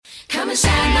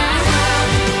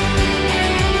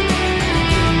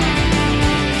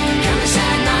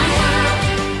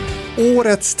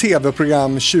Årets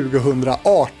tv-program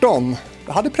 2018.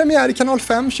 Det hade premiär i Kanal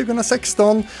 5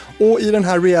 2016 och i den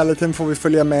här realityn får vi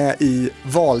följa med i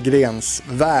Wahlgrens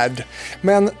värld.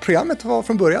 Men programmet var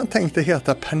från början tänkt att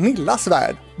heta Pernillas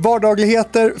värld.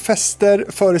 Vardagligheter, fester,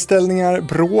 föreställningar,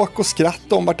 bråk och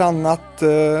skratt om vartannat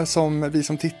som vi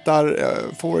som tittar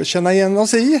får känna igen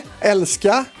oss i,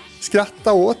 älska,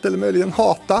 skratta åt eller möjligen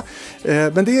hata.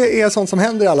 Men det är sånt som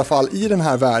händer i alla fall i den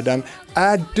här världen.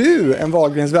 Är du en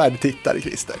Wahlgrens värld-tittare,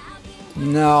 Christer?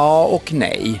 Ja och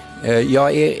nej.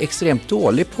 Jag är extremt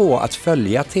dålig på att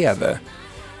följa tv.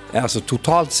 Alltså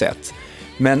totalt sett.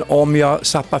 Men om jag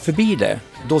zappar förbi det,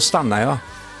 då stannar jag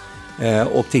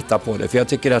och tittar på det. För jag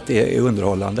tycker att det är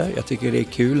underhållande. Jag tycker det är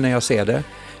kul när jag ser det.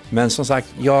 Men som sagt,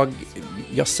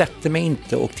 jag sätter mig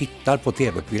inte och tittar på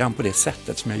tv-program på det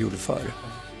sättet som jag gjorde förr.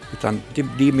 Utan det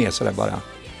blir mer sådär bara,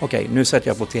 okej, nu sätter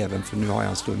jag på tvn för nu har jag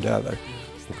en stund över.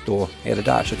 Och då är det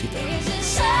där så tittar jag.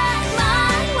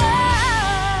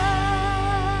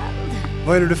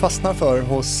 Vad är det du fastnar för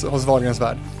hos Wahlgrens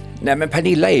värld? Nej, men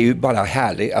Pernilla är ju bara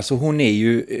härlig. Alltså hon är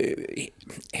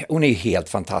ju helt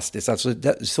fantastisk. Alltså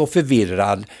så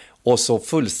förvirrad och så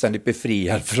fullständigt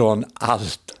befriad från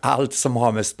allt som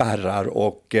har med spärrar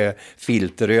och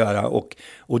filter att göra.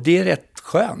 Och det är rätt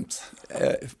skönt.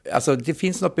 Alltså det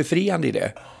finns något befriande i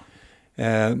det.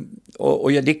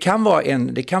 Och det kan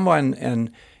vara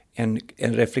en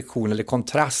reflektion eller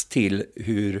kontrast till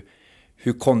hur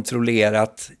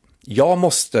kontrollerat jag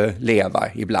måste leva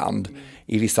ibland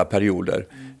i vissa perioder.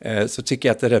 Så tycker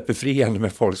jag att det är rätt befriande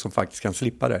med folk som faktiskt kan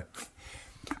slippa det.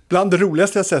 Bland det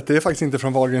roligaste jag sett, det är faktiskt inte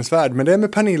från Wahlgrens värld, men det är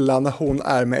med Pernilla när hon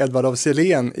är med Edward af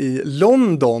Sillén i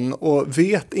London och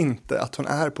vet inte att hon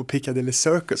är på Piccadilly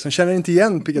Circus. Hon känner inte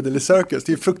igen Piccadilly Circus,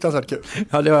 det är fruktansvärt kul.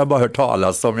 Ja, det har jag bara hört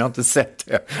talas om, jag har inte sett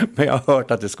det, men jag har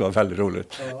hört att det ska vara väldigt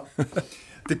roligt. Ja.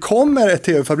 Det kommer ett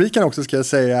tv-fabriken också ska jag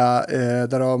säga,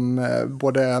 där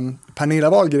både Pernilla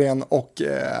Wahlgren och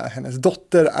hennes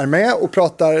dotter är med och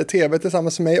pratar tv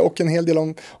tillsammans med mig och en hel del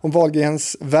om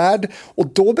Wahlgrens värld. Och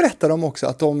då berättar de också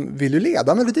att de vill ju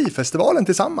leda Melodifestivalen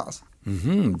tillsammans.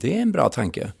 Det är en bra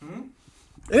tanke.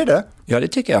 Mm. Är det? Ja, det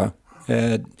tycker jag.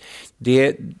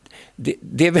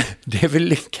 Det är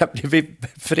väl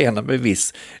förenat med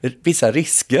vissa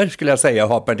risker skulle jag säga att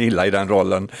ha Pernilla i den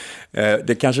rollen.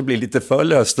 Det kanske blir lite för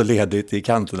löst och ledigt i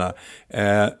kanterna.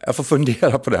 Jag får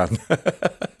fundera på den.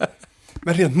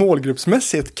 Men rent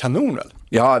målgruppsmässigt kanon väl?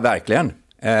 Ja, verkligen.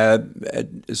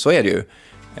 Så är det ju.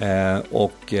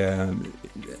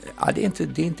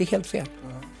 Det är inte helt fel.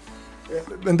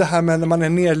 Men det här med när man är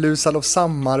nerlusad av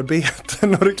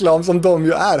samarbeten och reklam som de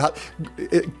ju är.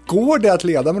 Går det att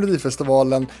leda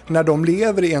Melodifestivalen när de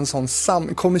lever i en sån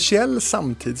kommersiell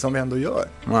samtid som vi ändå gör?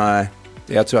 Nej,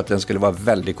 jag tror att den skulle vara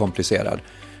väldigt komplicerad.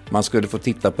 Man skulle få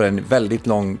titta på den väldigt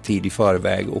lång tid i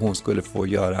förväg och hon skulle få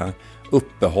göra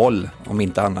uppehåll, om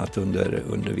inte annat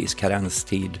under viss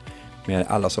karenstid med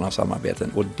alla sådana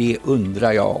samarbeten. Och det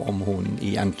undrar jag om hon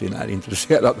egentligen är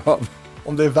intresserad av.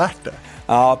 Om det är värt det?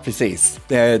 Ja, precis.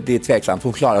 Det är tveksamt.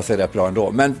 Hon klarar sig rätt bra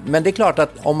ändå. Men det är klart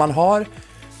att om man har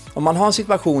en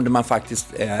situation där man faktiskt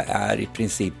är i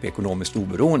princip ekonomiskt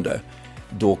oberoende,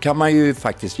 då kan man ju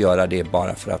faktiskt göra det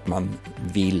bara för att man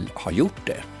vill ha gjort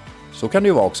det. Så kan det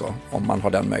ju vara också, om man har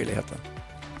den möjligheten.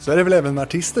 Så är det väl även med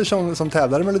artister som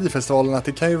tävlar i Melodifestivalen att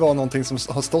det kan ju vara någonting som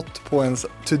har stått på ens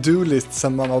to-do-list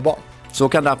sedan man var barn. Så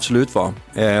kan det absolut vara.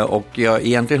 Och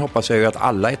egentligen hoppas jag ju att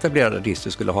alla etablerade artister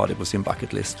skulle ha det på sin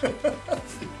bucket list.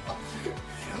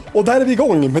 Och där är vi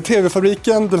igång med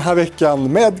TV-fabriken den här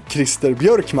veckan med Christer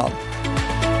Björkman.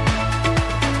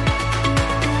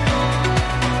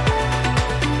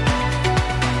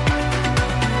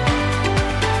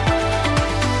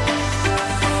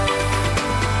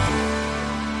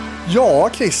 Ja,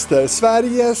 Christer,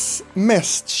 Sveriges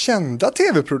mest kända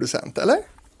tv-producent, eller?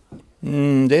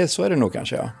 Så är det nog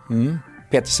kanske, ja.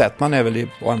 Peter Settman är väl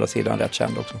på andra sidan rätt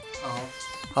känd också. Ja.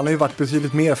 Han har ju varit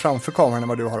betydligt mer framför kameran än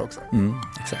vad du har också.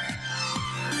 Exakt.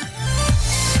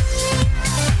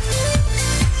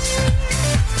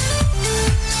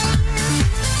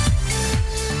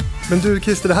 Men du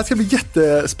Christer, det här ska bli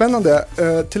jättespännande.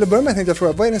 Till att börja med tänkte jag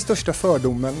fråga, vad är den största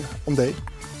fördomen om dig?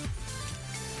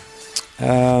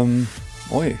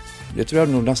 Det tror jag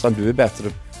nog nästan du är bättre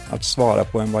att svara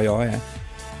på än vad jag är.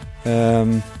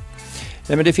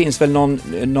 Nej, men det finns väl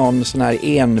någon sån här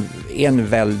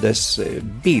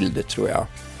enväldesbild tror jag.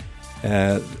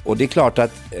 Och det är klart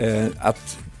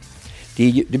att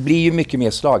det blir ju mycket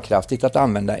mer slagkraftigt att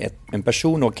använda en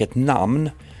person och ett namn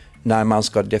när man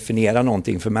ska definiera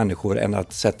någonting för människor än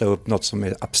att sätta upp något som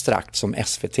är abstrakt som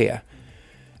SVT.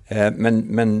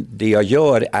 Men det jag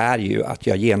gör är ju att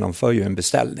jag genomför ju en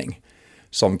beställning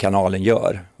som kanalen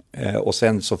gör. Och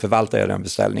sen så förvaltar jag den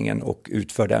beställningen och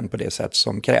utför den på det sätt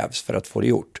som krävs för att få det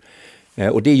gjort.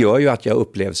 Och det gör ju att jag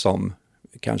upplevs som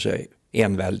kanske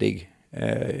enväldig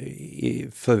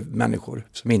för människor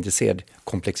som inte ser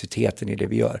komplexiteten i det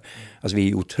vi gör. Alltså vi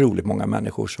är otroligt många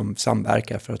människor som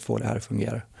samverkar för att få det här att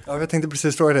fungera. Ja, jag tänkte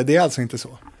precis fråga det, det är alltså inte så?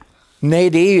 Nej,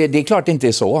 det är klart det inte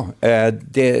är så.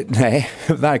 Nej,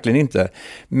 verkligen inte.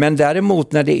 Men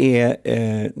däremot när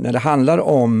det handlar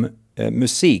om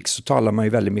musik så talar man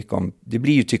ju väldigt mycket om, det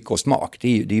blir ju tycke och smak,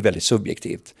 det är väldigt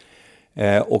subjektivt.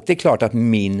 Och det är klart att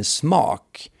min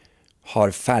smak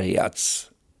har färgat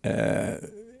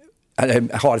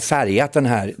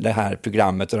det här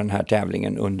programmet och den här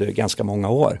tävlingen under ganska många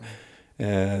år.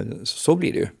 Så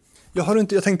blir det ju.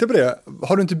 Jag tänkte på det.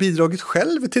 Har du inte bidragit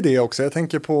själv till det också? Jag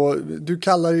tänker på, du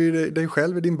kallar ju dig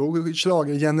själv i din bok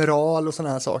schlagergeneral och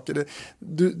sådana här saker.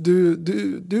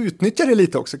 Du utnyttjar det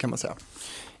lite också kan man säga.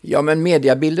 Ja, men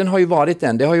mediebilden har ju varit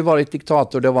den. Det har ju varit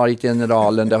diktator, det har varit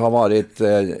generalen, det har varit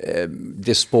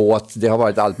despot, det har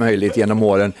varit allt möjligt genom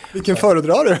åren. Vilken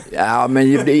föredrar du? Ja,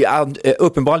 men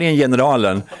uppenbarligen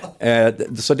generalen.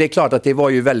 Så det är klart att det var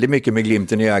ju väldigt mycket med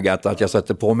glimten i ögat att jag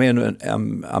satte på mig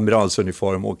en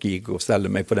amiralsuniform och gick och ställde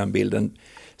mig på den bilden.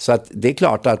 Så att det är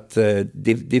klart att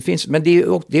det finns, men det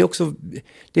är också,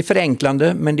 det är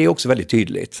förenklande, men det är också väldigt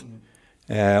tydligt.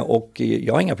 Och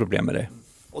jag har inga problem med det.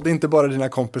 Och det är inte bara dina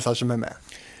kompisar som är med?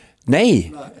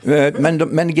 Nej.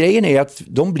 Men grejen är att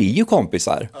de blir ju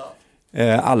kompisar.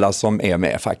 Alla som är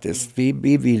med faktiskt.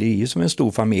 Vi är ju som en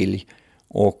stor familj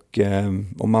och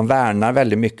man värnar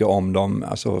väldigt mycket om dem.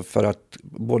 Alltså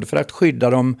både för att skydda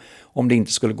dem om det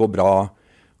inte skulle gå bra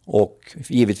och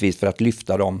givetvis för att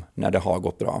lyfta dem när det har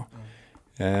gått bra.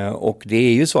 Och det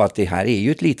är ju så att det här är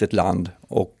ju ett litet land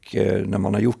och när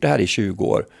man har gjort det här i 20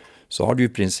 år så har du i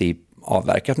princip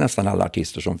avverkat nästan alla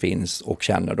artister som finns och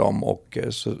känner dem och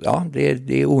så, ja,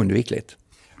 det är oundvikligt.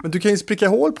 Men du kan ju spricka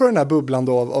hål på den här bubblan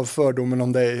då av fördomen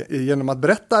om dig genom att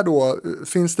berätta då,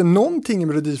 finns det någonting i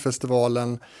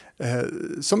Melodifestivalen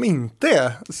som inte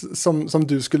är som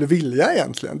du skulle vilja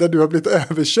egentligen, där du har blivit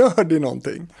överkörd i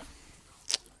någonting?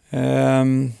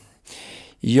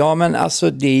 Ja, men alltså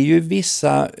det är ju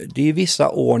vissa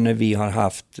år när vi har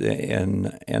haft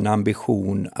en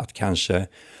ambition att kanske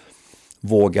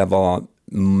våga vara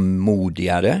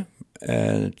modigare.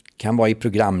 Kan vara i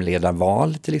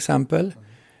programledarval till exempel.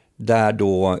 Där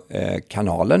då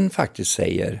kanalen faktiskt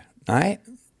säger nej,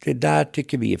 det där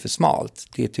tycker vi är för smalt.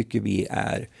 Det tycker vi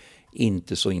är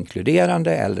inte så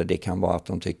inkluderande. Eller det kan vara att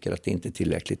de tycker att det inte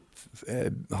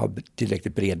har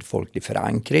tillräckligt bred folklig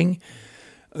förankring.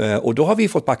 Och då har vi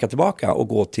fått backa tillbaka och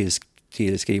gå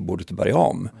till skrivbordet och börja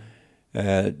om.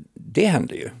 Det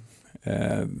händer ju.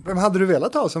 Vem hade du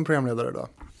velat ha som programledare då?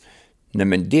 Nej,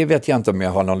 men det vet jag inte om jag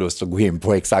har någon lust att gå in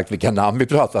på exakt vilka namn vi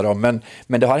pratar om.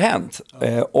 Men det har hänt.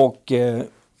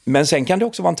 Men sen kan det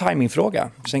också vara en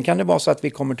timingfråga. Sen kan det vara så att vi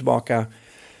kommer tillbaka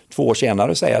 2 år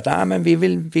senare och säger att nej, men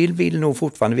vi vill nog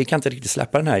fortfarande, vi kan inte riktigt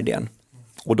släppa den här idén.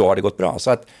 Och då har det gått bra.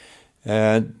 Så att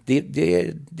det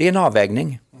är en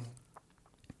avvägning.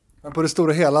 Men på det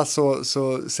stora hela så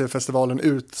ser festivalen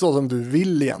ut så som du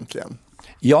vill egentligen?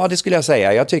 Ja, det skulle jag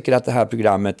säga. Jag tycker att det här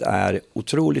programmet är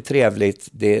otroligt trevligt.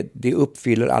 Det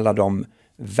uppfyller alla de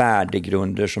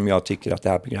värdegrunder som jag tycker att det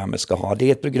här programmet ska ha. Det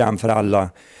är ett program för alla.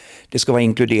 Det ska vara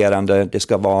inkluderande. Det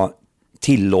ska vara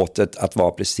tillåtet att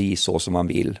vara precis så som man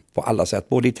vill på alla sätt.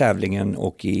 Både i tävlingen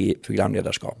och i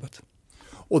programledarskapet.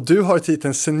 Och du har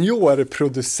titeln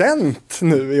seniorproducent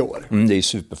nu i år. Det är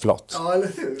superflott. Ja, eller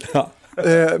hur? Ja.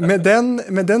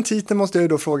 Med den titeln måste jag ju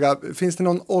då fråga, finns det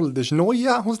någon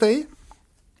åldersnoja hos dig?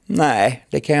 Nej,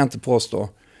 det kan jag inte påstå.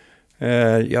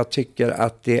 Jag tycker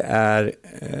att det är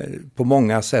på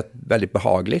många sätt väldigt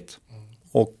behagligt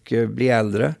och bli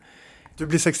äldre. Du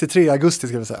blir 63 i augusti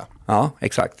ska vi säga. Ja,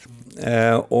 exakt.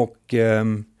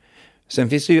 Sen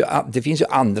finns det finns ju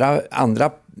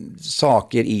andra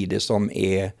saker i det som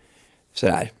är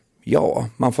sådär. Ja,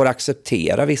 man får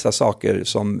acceptera vissa saker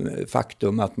som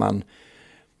faktum att man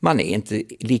är inte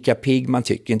lika pigg, man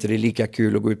tycker inte det är lika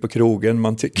kul att gå ut på krogen,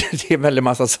 man tycker det är väldigt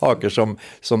massa saker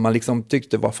som man liksom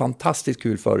tyckte var fantastiskt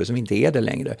kul förut som inte är det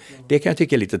längre. Det kan jag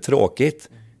tycka är lite tråkigt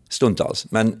stundtals,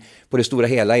 men på det stora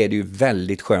hela är det ju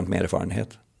väldigt skönt med erfarenhet.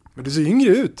 Men du ser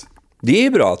yngre ut. Det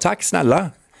är bra, tack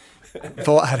snälla.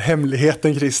 Vad är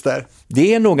hemligheten, Christer?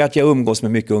 Det är nog att jag umgås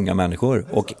med mycket unga människor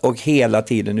och hela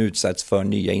tiden utsätts för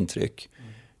nya intryck.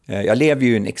 Jag lever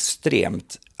ju i en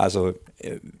extremt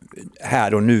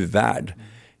här och nu-värld.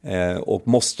 Och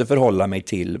måste förhålla mig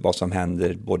till vad som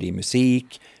händer både i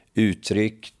musik,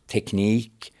 uttryck,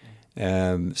 teknik.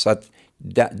 Så att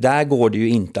där går det ju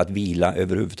inte att vila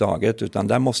överhuvudtaget, utan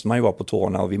där måste man ju vara på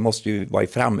tårna och vi måste ju vara i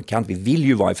framkant. Vi vill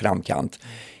ju vara i framkant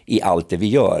i allt det vi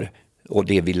gör och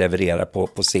det vi levererar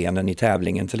på scenen i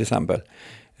tävlingen till exempel.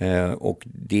 Och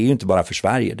det är ju inte bara för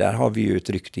Sverige, där har vi ju ett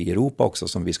rykte i Europa också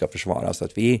som vi ska försvara. Så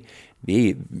att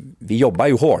vi jobbar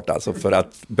ju hårt alltså för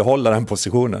att behålla den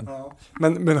positionen. Ja.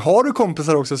 Men har du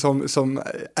kompisar också som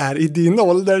är i din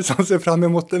ålder som ser fram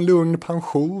emot en lugn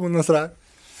pension och sådär?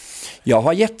 Jag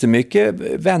har jättemycket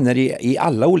vänner i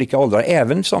alla olika åldrar,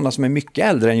 även sådana som är mycket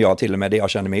äldre än jag till och med, där jag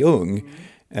känner mig ung.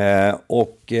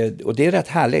 Och det är rätt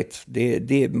härligt.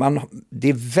 Det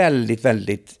är väldigt,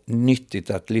 väldigt nyttigt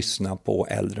att lyssna på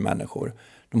äldre människor.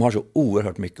 De har så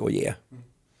oerhört mycket att ge.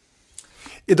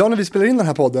 Idag när vi spelar in den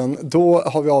här podden, då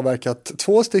har vi avverkat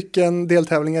 2 stycken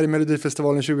deltävlingar i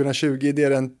Melodifestivalen 2020. Det är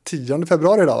den 10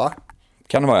 februari idag, va?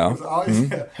 Kan det vara,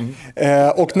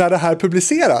 ja. Och när det här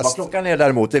publiceras... Vad klockan är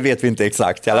däremot, det vet vi inte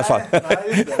exakt i alla fall.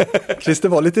 Nej, Christer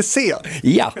var lite sen.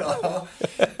 Ja.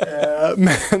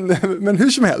 Men hur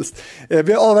som helst,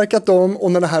 vi har avverkat dem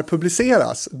och när det här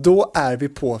publiceras, då är vi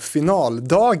på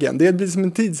finaldagen. Det blir som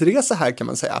en tidsresa här kan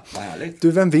man säga. Härligt.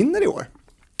 Du, vem vinner i år?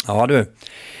 Ja du,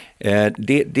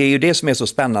 det är ju det som är så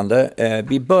spännande.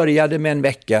 Vi började med en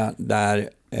vecka där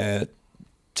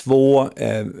 2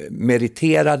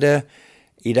 meriterade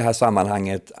i det här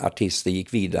sammanhanget artister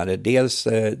gick vidare. Dels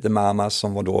The Mamas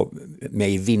som var då med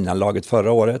i vinnarlaget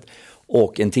förra året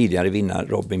och en tidigare vinnare,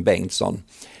 Robin Bengtsson.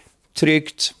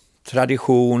 Tryggt,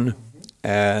 tradition,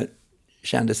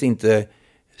 kändes inte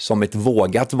som ett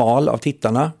vågat val av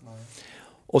tittarna.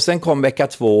 Och sen kom vecka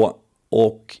 2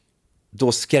 och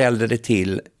då skrällde det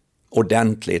till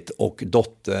ordentligt och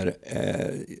Dotter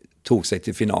tog sig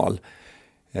till final.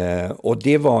 Och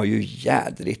det var ju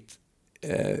jädrigt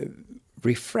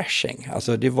refreshing.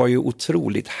 Alltså det var ju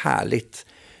otroligt härligt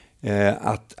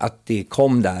att det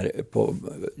kom där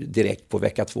direkt på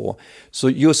vecka 2. Så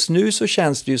just nu så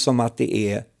känns det ju som att det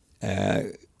är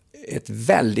ett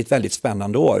väldigt, väldigt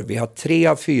spännande år. Vi har 3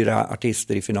 av 4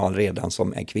 artister i final redan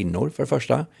som är kvinnor för det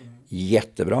första.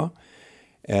 Jättebra.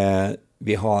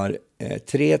 Vi har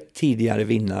 3 tidigare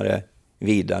vinnare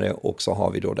vidare och så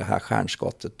har vi då det här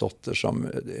stjärnskottet Dotter som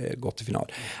gått till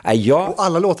final. Och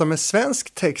alla låtar med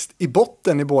svensk text i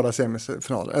botten i båda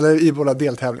semifinaler, eller i båda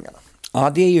deltävlingarna.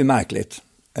 Ja, det är ju märkligt.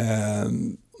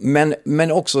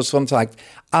 Men också som sagt,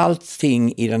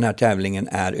 allting i den här tävlingen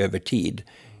är över tid.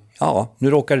 Ja, nu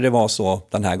råkade det vara så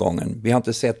den här gången. Vi har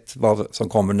inte sett vad som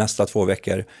kommer nästa 2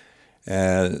 veckor.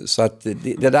 Så att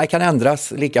det där kan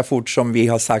ändras lika fort som vi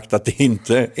har sagt att det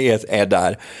inte är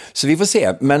där. Så vi får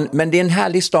se. Men det är en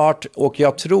härlig start och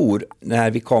jag tror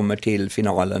när vi kommer till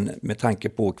finalen med tanke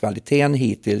på kvaliteten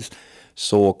hittills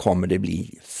så kommer det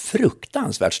bli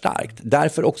fruktansvärt starkt.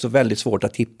 Därför också väldigt svårt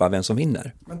att tippa vem som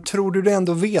vinner. Men tror du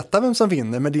ändå veta vem som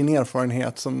vinner med din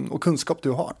erfarenhet och kunskap du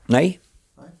har? Nej.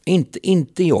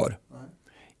 Inte i år.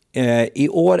 I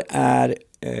år är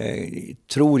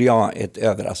tror jag ett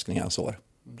överraskningens år.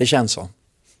 Det känns så.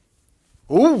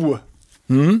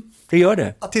 Det gör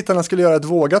det. Att tittarna skulle göra ett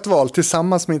vågat val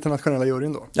tillsammans med internationella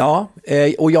juryn då? Ja,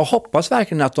 och jag hoppas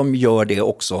verkligen att de gör det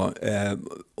också.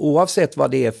 Oavsett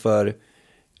vad det är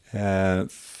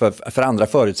för andra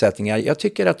förutsättningar. Jag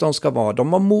tycker att de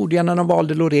var modiga när de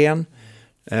valde Loreen.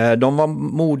 De var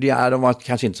modiga, de var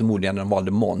kanske inte så modiga när de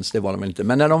valde Måns, det var de inte.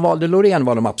 Men när de valde Loreen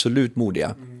var de absolut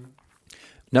modiga.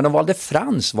 När de valde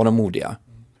Frans var de modiga.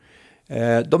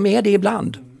 De är det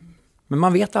ibland. Men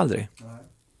man vet aldrig.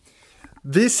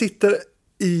 Vi sitter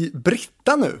i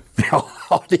Britta nu.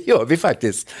 Ja, det gör vi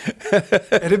faktiskt.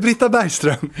 Är det Britta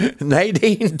Bergström? Nej, det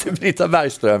är inte Britta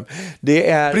Bergström. Det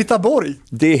är Britta Borg.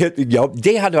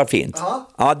 Det hade varit fint.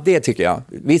 Ja, det tycker jag.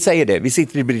 Vi säger det. Vi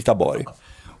sitter i Britta Borg.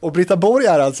 Och Britta Borg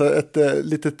är alltså ett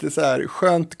litet så här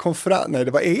skönt konferens. Nej,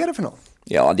 vad är det för något?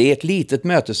 Ja, det är ett litet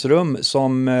mötesrum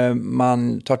som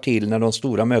man tar till när de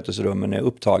stora mötesrummen är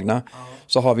upptagna.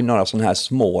 Så har vi några sådana här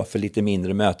små för lite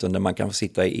mindre möten där man kan få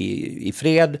sitta i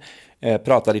fred,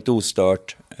 prata lite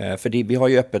ostört. För vi har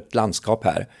ju öppet landskap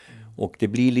här och det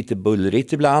blir lite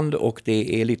bullrigt ibland och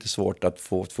det är lite svårt att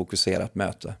få ett fokuserat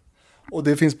möte. Och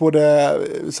det finns både,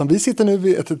 som vi sitter nu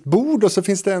vid ett bord och så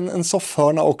finns det en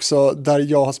soffhörna också där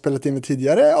jag har spelat in ett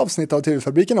tidigare avsnitt av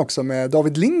TV-fabriken också med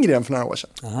David Lindgren för några år sedan.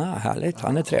 Härligt,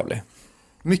 han är trevlig.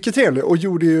 Mycket trevlig och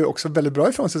gjorde ju också väldigt bra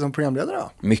ifrån sig som programledare.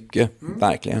 Mycket,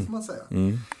 verkligen. Får man säga.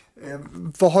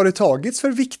 Vad har det tagits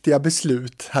för viktiga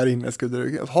beslut här inne?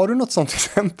 Har du något sånt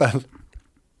exempel?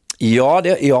 Ja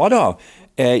då.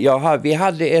 Vi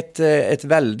hade ett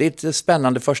väldigt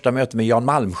spännande första möte med Jan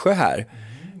Malmsjö här.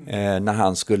 när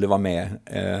han skulle vara med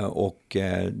och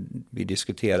vi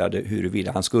diskuterade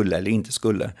huruvida han skulle eller inte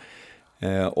skulle.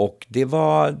 Och det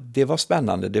var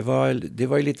spännande. Det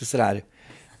var ju lite sådär,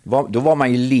 då var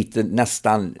man ju lite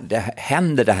nästan,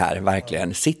 händer det här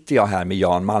verkligen? Sitter jag här med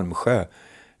Jan Malmsjö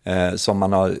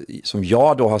som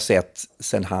jag då har sett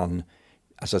sen han,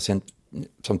 alltså som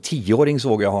 10-åring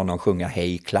såg jag honom sjunga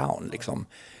Hey Clown liksom.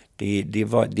 Det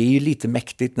är ju lite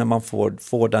mäktigt när man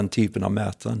får den typen av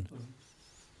möten.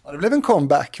 Ja, det blev en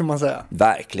comeback kan man säga.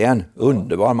 Verkligen,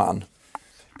 underbar man.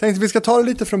 Tänkte vi ska ta det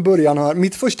lite från början här.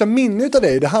 Mitt första minne av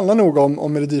dig, det handlar nog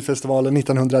om Melodifestivalen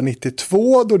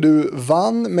 1992 då du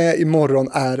vann med Imorgon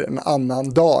är en annan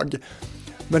dag.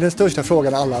 Men den största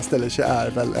frågan alla ställer sig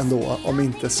är väl ändå om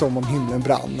inte Som om himlen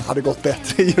brann hade gått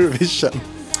bättre i Eurovision.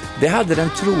 Det hade den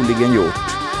troligen gjort.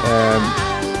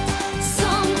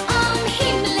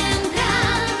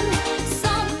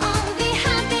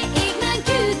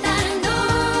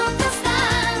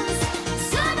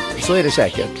 Så är det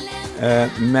säkert.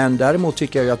 Men däremot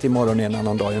tycker jag ju att Imorgon är en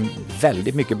annan dag är en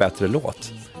väldigt mycket bättre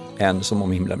låt än Som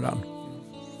om himlen brann.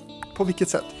 På vilket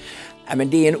sätt? Men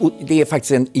det är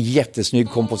faktiskt en jättesnygg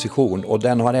komposition och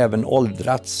den har även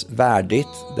åldrats värdigt.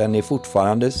 Den är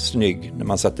fortfarande snygg när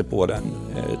man sätter på den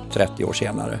 30 år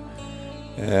senare.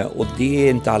 Och det är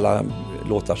inte alla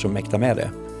låtar som mäktar med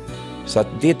det. Så att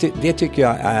det tycker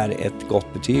jag är ett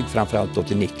gott betyg, framförallt då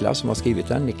till Niklas som har skrivit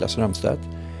den, Niklas Römstedt.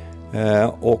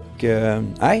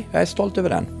 Nej, jag är stolt över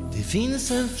den. Det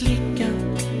finns en flicka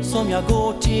som jag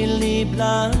går till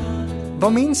ibland.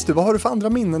 Vad minns du? Vad har du för andra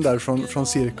minnen där från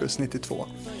Cirkus 92?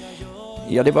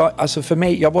 Ja, det var, alltså för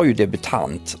mig, jag var ju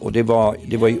debutant och det var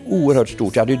ju oerhört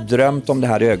stort. Jag hade ju drömt om det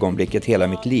här ögonblicket hela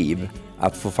mitt liv,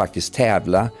 att få faktiskt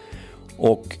tävla.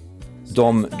 Och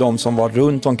de som var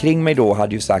runt omkring mig då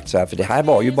hade ju sagt så här, för det här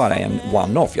var ju bara en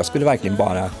one-off. Jag skulle verkligen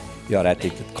bara göra ett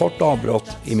litet kort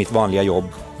avbrott i mitt vanliga jobb,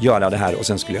 göra det här och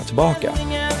sen skulle jag tillbaka.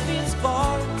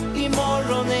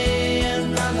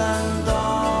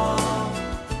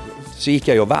 Så gick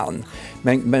jag och vann.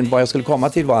 Men vad jag skulle komma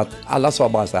till var att alla sa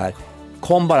bara så här,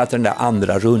 kom bara till den där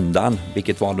andra rundan,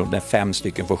 vilket var då när 5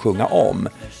 stycken får sjunga om.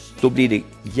 Då blir det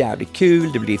jävligt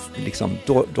kul, det blir liksom,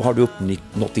 då har du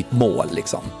uppnått ditt mål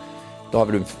liksom.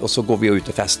 Och så går vi ut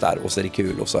och festar och så är det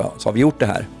kul och så har vi gjort det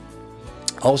här.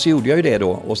 Ja, och så gjorde jag ju det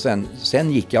då och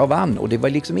sen gick jag och vann och det var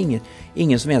liksom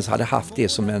ingen som ens hade haft det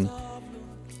som en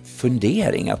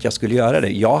fundering att jag skulle göra det.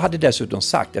 Jag hade dessutom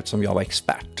sagt, eftersom jag var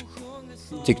expert,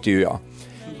 tyckte ju jag.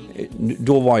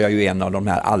 Då var jag ju en av de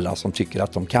här alla som tycker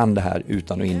att de kan det här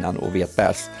utan och innan och vet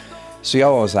bäst. Så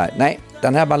jag var så här, nej,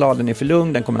 den här balladen är för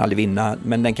lugn, den kommer aldrig vinna,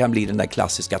 men den kan bli den där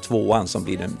klassiska 2:an som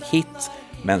blir en hit,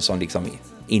 men som liksom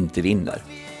inte vinner.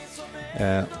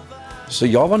 Så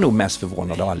jag var nog mest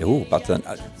förvånad av allihop, att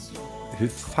hur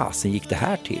fasen gick det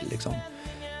här till liksom.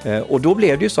 Och då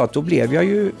blev det ju så att då blev jag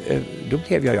ju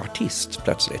artist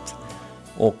plötsligt.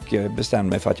 Och bestämde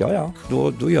mig för att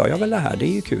då gör jag väl det här, det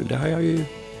är ju kul, det har jag ju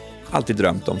alltid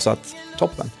drömt om, så att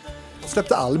toppen.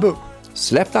 Släppte album?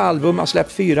 Släppte album, jag har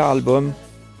släppt 4 album.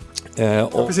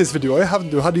 Och precis, för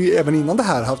du hade ju även innan det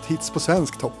här haft hits på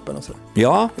Svensktoppen och så.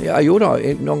 Ja, jo då,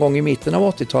 någon gång i mitten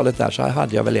av 80-talet där så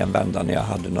hade jag väl en vända när jag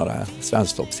hade några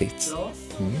Svensktoppshits. Ja.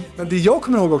 Mm. Men det jag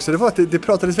kommer ihåg också, det var att det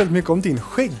pratades väldigt mycket om din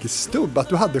skäggstubb, att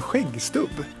du hade skäggstubb.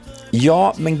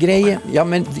 Ja, men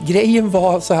grejen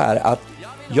var så här att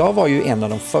jag var ju en av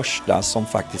de första som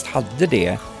faktiskt hade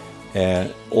det.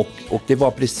 Och det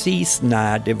var precis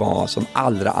när det var som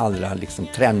allra liksom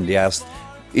trendigast.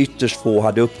 Ytterst få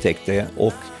hade upptäckt det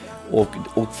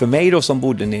och för mig då som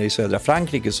bodde nere i södra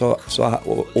Frankrike så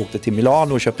åkte till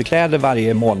Milano och köpte kläder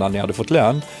varje månad när jag hade fått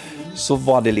lön, så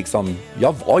var det liksom,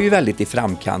 jag var ju väldigt i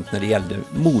framkant när det gällde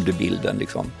modebilden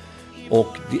liksom.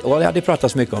 Och det hade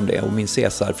pratats mycket om det och min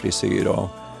Caesar-frisyr och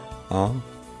ja.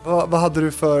 Vad hade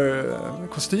du för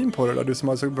kostym på dig då, du som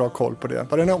har så bra koll på det?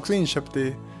 Var den också inköpt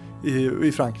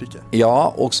i Frankrike?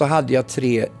 Ja, och så hade jag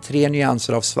tre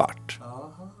nyanser av svart.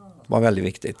 Det var väldigt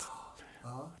viktigt.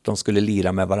 De skulle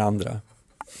lira med varandra.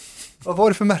 Vad var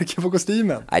det för märke på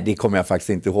kostymen? Nej, det kommer jag faktiskt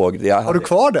inte ihåg. Har du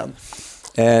kvar den?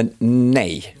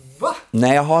 Nej. Va?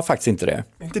 Nej, jag har faktiskt inte det.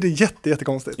 Är inte det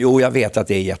jättekonstigt? Jo, jag vet att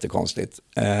det är jättekonstigt.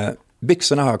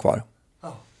 Byxorna har jag kvar.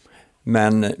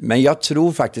 Men jag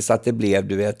tror faktiskt att det blev,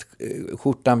 du vet,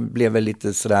 skjortan blev väl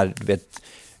lite sådär, du vet,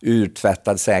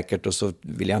 urtvättad säkert, och så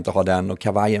vill jag inte ha den, och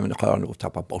kavajen har jag nog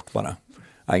tappat bort bara.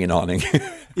 Jag har ingen aning.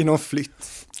 I någon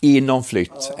flytt? I någon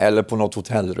flytt, eller på något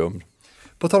hotellrum.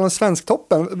 På tal om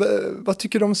Svensktoppen, vad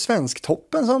tycker du om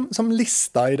Svensktoppen som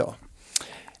lista idag?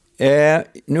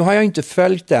 Nu har jag inte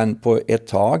följt den på ett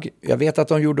tag. Jag vet att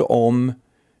de gjorde om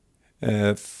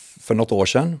för något år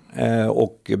sedan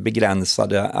och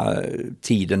begränsade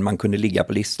tiden man kunde ligga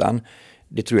på listan.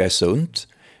 Det tror jag är sunt.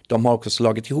 De har också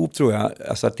slagit ihop, tror jag,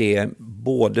 alltså att det är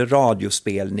både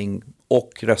radiospelning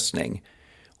och röstning.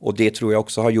 Och det tror jag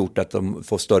också har gjort att de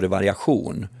får större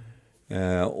variation.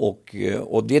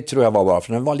 Och det tror jag var bra,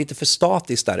 för den var lite för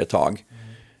statisk där ett tag.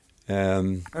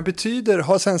 Men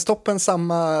har Svensktoppen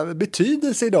samma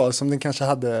betydelse idag som den kanske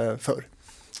hade förr?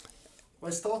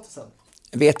 Vad är statusen?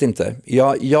 Vet inte.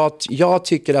 Jag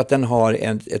tycker att den har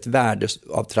ett värde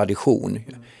av tradition.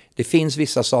 Det finns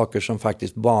vissa saker som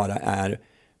faktiskt bara är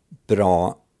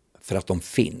bra för att de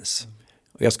finns.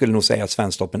 Och jag skulle nog säga att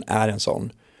Svensktoppen är en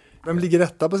sån. Vem ligger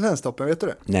rätta på Svensktoppen, vet du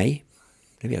det? Nej,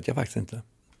 det vet jag faktiskt inte.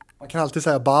 Man kan alltid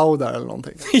säga Bau där eller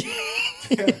någonting.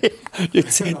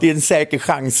 Det är en säker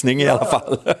chansning i alla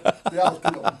fall. Det är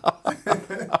alltid de.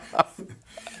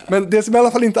 Men det som i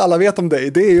alla fall inte alla vet om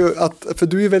dig, det är ju att, för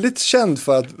du är väldigt känd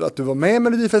för att du var med i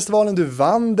Melodifestivalen, du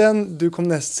vann den, du kom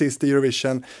näst sist i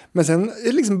Eurovision, men sen är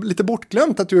det liksom lite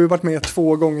bortglömt att du har varit med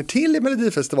 2 gånger till i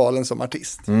Melodifestivalen som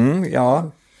artist.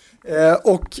 Ja.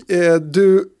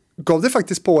 Du gav det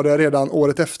faktiskt på det redan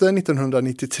året efter,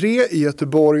 1993 i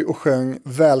Göteborg, och sjöng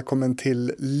Välkommen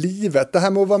till livet. Det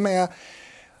här med att vara med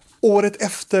året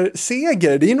efter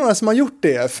seger, det är några som har gjort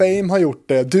det. Fame har gjort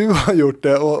det, du har gjort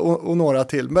det och några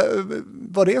till. Men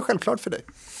var det självklart för dig?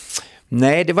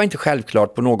 Nej, det var inte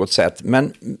självklart på något sätt.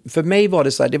 Men för mig var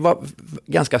det så här, det var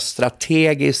ganska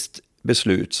strategiskt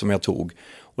beslut som jag tog.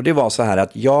 Och det var så här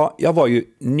att jag var ju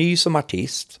ny som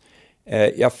artist.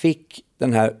 Jag fick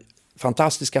den här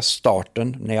fantastiska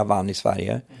starten när jag vann i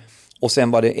Sverige. Och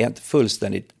sen var det ett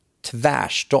fullständigt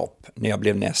tvärstopp när jag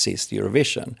blev näst sist i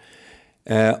Eurovision.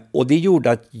 Och det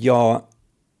gjorde att jag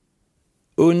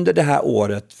under det här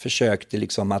året försökte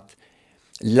liksom att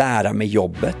lära mig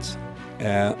jobbet.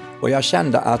 Och jag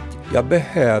kände att jag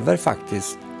behöver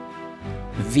faktiskt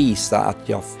visa att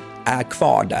jag är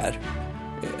kvar där.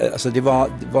 Alltså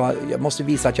jag måste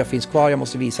visa att jag finns kvar, jag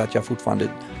måste visa att jag fortfarande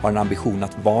har en ambition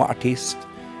att vara artist.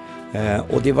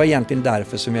 Och det var egentligen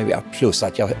därför som plus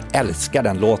att jag älskar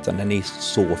den låten, den är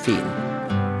så fin.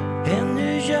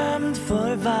 Ännu gömd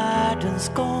för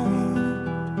världens gång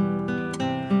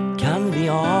kan vi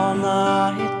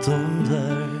ana ett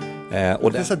under.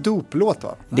 Och det är en doplåt,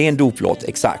 va? Det är en doplåt,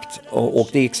 exakt. Och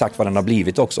det är exakt vad den har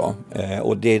blivit också.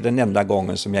 Och det är den enda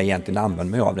gången som jag egentligen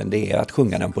använder mig av den, det är att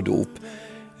sjunga den på dop.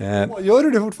 Gör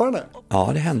du det fortfarande?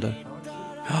 Ja, det händer.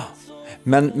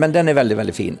 Men den är väldigt,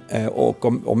 väldigt fin. Och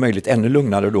om möjligt ännu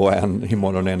lugnare då än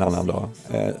imorgon en annan dag.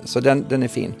 Så den är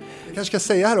fin. Jag kanske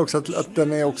ska säga här också att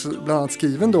den är också bland annat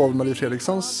skriven då av Marie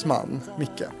Fredrikssons man,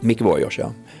 Micke Borgers,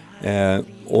 ja.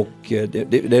 Och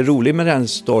det roliga med den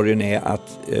storyn är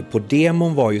att på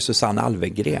demon var ju Susanne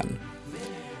Alvegren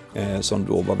som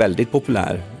då var väldigt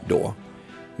populär då.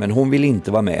 Men hon ville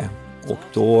inte vara med. Och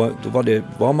då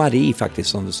var Marie faktiskt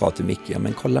som sa till Micke,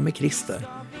 men kolla med Christer.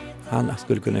 Han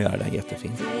skulle kunna göra den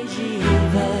jättefint.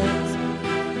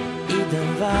 I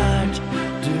den värld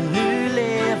du nu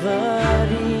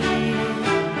lever i.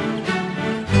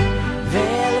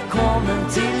 Välkommen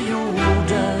till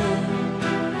jorden,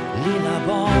 lilla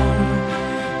barn.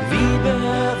 Vi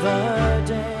behöver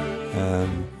dig.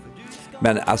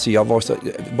 Men alltså jag var så,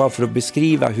 bara för att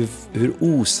beskriva hur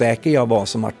osäker jag var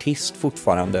som artist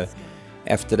fortfarande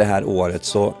efter det här året,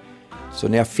 så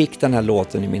när jag fick den här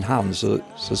låten i min hand så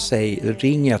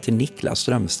ringer jag till Niklas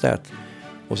Strömstedt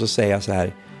och så säger jag så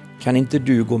här: kan inte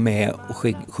du gå med och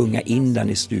sjunga in den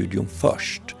i studion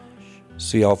först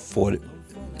så jag får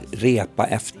repa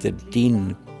efter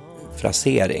din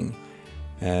frasering?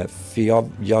 För jag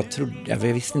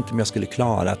visste inte om jag skulle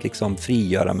klara att liksom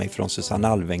frigöra mig från Susanne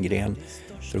Alvengren,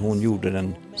 för hon gjorde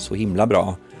den så himla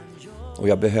bra och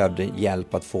jag behövde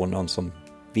hjälp att få någon som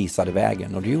visade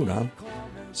vägen, och det gjorde han.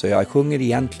 Så jag sjunger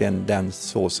egentligen den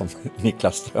så som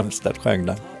Niklas Strömstedt sjöng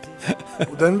den.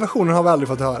 Och den versionen har vi aldrig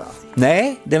fått höra.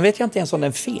 Nej, den vet jag inte ens om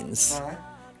den finns. Nej.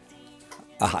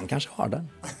 Ja, han kanske har den.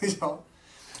 Ja.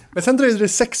 Men sen dröjde det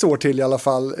 6 år till i alla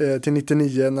fall, till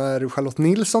 99, när Charlotte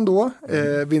Nilsson då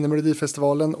vinner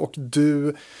Melodifestivalen och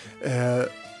du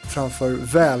framför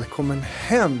Välkommen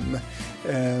hem.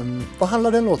 Vad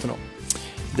handlar den låten om?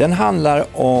 Den handlar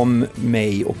om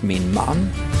mig och min man.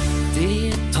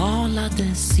 Det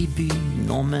talades i byn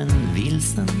om en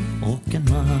vilsen och en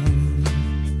man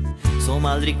som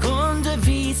aldrig kunde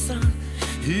visa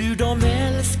hur de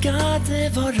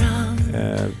älskade varann.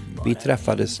 Vi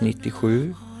träffades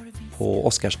 97 på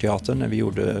Oscarsteatern när vi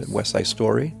gjorde West Side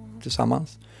Story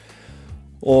tillsammans.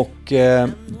 Och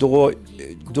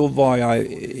då var jag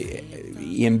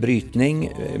i en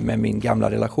brytning med min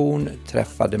gamla relation,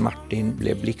 träffade Martin,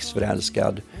 blev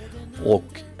blixtförälskad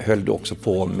och höll också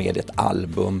på med ett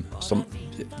album som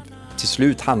till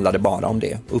slut handlade bara om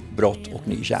det, uppbrott och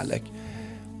ny kärlek.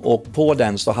 Och på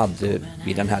den så hade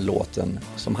vi den här låten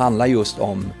som handlar just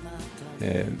om,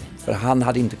 för han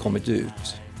hade inte kommit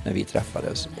ut när vi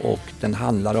träffades, och den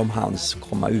handlar om hans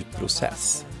komma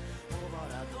ut-process.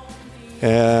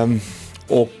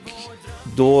 Och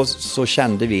då så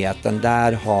kände vi att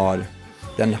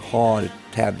den har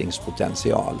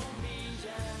tävlingspotential.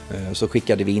 Så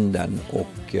skickade vi in den,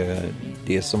 och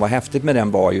det som var häftigt med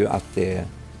den var ju att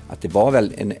det var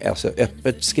väl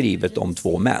öppet skrivet om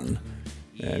 2 män,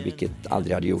 vilket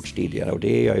aldrig hade gjorts tidigare, och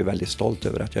det är jag ju väldigt stolt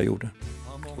över att jag gjorde.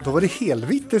 Och då var det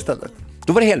helvitt istället?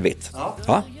 Då var det helvitt. Ja.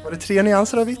 Ja. Var det 3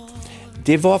 nyanser av vitt?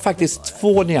 Det var faktiskt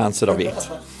 2 nyanser av vitt.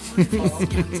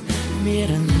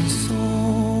 Mer än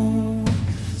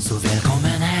så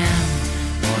välkommen hem.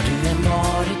 Var du än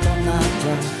varit om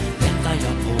natten, väntar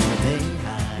jag på dig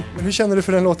här. Men hur känner du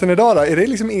för den låten idag då? Är det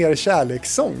liksom er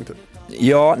kärlekssång typ?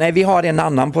 Ja, nej, vi har en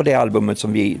annan på det albumet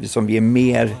som vi är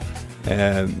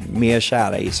mer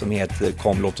kära i, som heter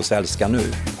Kom, låt oss älska nu.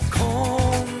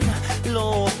 Kom,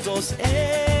 låt oss älska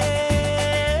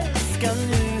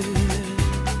nu.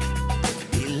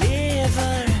 Vi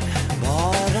lever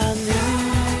bara nu.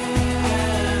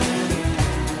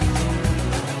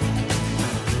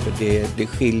 För det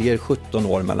skiljer 17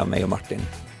 år mellan mig och Martin.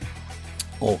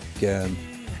 Och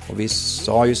vi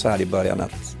sa ju så här i början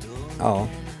att ja,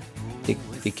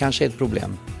 det kanske är ett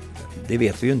problem. Det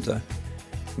vet vi ju inte.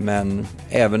 Men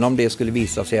även om det skulle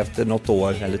visa sig efter något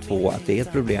år eller 2 att det är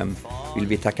ett problem, vill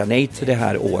vi tacka nej till det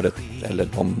här året eller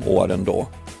de åren då,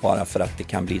 bara för att det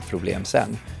kan bli ett problem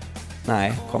sen?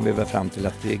 Nej, kom vi väl fram till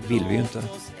att det vill vi ju inte.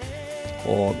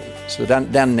 Och så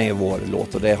den är vår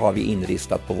låt, och det har vi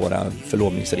inristat på våra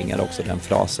förlovningsringar också, den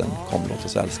frasen, kom, låt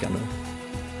oss älska nu.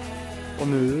 Och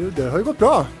nu, det har ju gått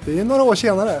bra. Det är några år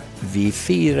senare. Vi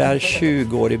firar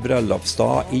 20 år i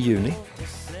bröllopsdag i juni.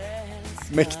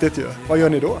 Mäktigt ju. Vad gör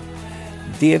ni då?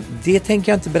 Det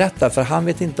tänker jag inte berätta, för han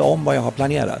vet inte om vad jag har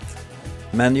planerat.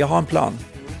 Men jag har en plan.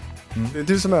 Det är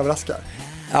du som överraskar.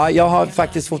 Ja, jag har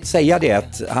faktiskt fått säga det,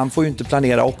 att han får ju inte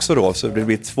planera också då, så det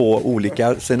blir 2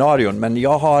 olika scenarion. Men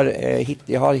jag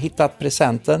har hittat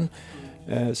presenten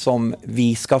som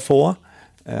vi ska få,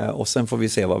 och sen får vi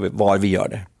se var vi gör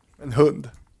det. En hund.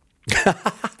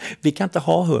 Vi kan inte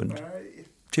ha hund.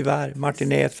 Tyvärr,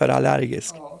 Martin är för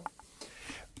allergisk.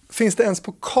 Finns det ens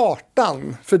på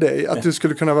kartan för dig att du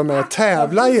skulle kunna vara med och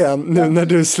tävla igen nu när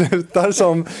du slutar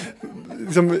som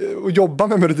och jobba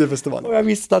med Melodifestivalen? Och jag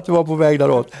visste att du var på väg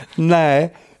däråt.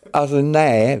 Nej,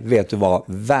 vet du vad?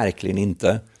 Verkligen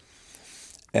inte.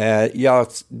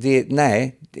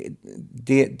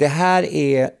 Det här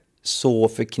är så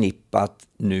förknippat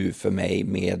nu för mig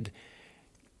med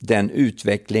den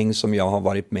utveckling som jag har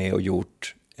varit med och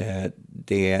gjort.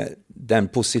 Den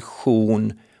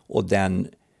position och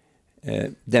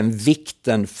den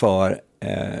vikten för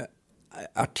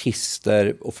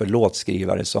artister och för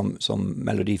låtskrivare som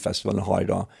Melodifestivalen har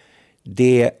idag.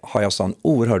 Det har jag sån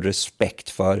oerhörd respekt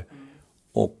för,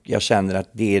 och jag känner att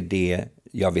det är det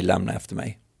jag vill lämna efter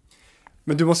mig.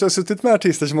 Men du måste ha suttit med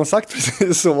artister som har sagt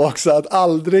precis så också, att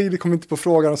aldrig, det kommer inte på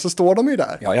frågan, och så står de ju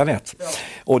där. Ja, jag vet.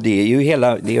 Och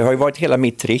det har ju varit hela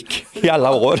mitt trick i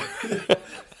alla år.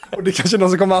 Och det är kanske någon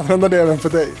som kommer använda det även för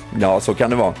dig. Ja, så kan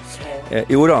det vara.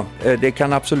 Jo då, det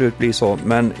kan absolut bli så.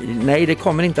 Men nej, det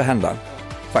kommer inte hända.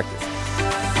 Faktiskt.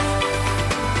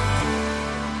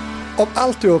 Av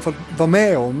allt du har fått vara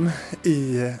med om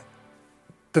i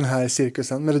den här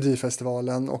cirkusen,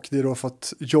 Melodifestivalen, och det du har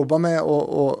fått jobba med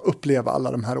och uppleva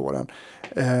alla de här åren.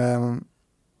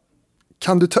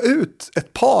 Kan du ta ut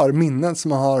ett par minnen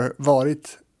som har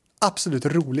varit absolut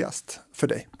roligast för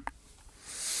dig?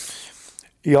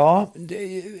 Ja,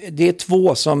 det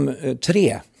är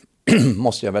 3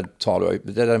 måste jag väl ta då.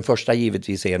 Den första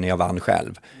givetvis är när jag vann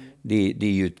själv. Det är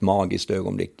ju ett magiskt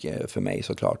ögonblick för mig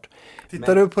såklart.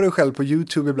 Tittar du på dig själv på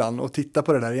YouTube ibland och tittar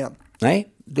på det där igen? Nej,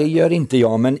 det gör inte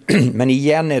jag. Men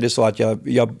igen är det så att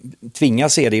jag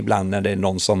tvingas se det ibland när det är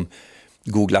någon som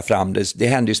googlar fram det. Det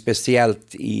händer ju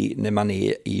speciellt när man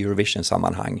är i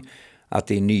Eurovision-sammanhang. Att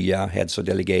det är nya heads of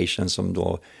delegation som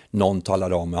då någon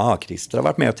talar om, Christer har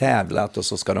varit med och tävlat, och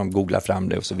så ska de googla fram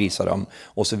det och så visar de.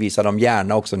 Och så visar de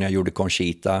gärna också när jag gjorde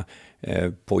Conchita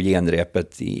på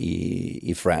genrepet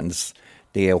i Friends.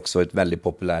 Det är också ett väldigt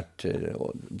populärt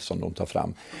som de tar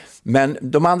fram. Men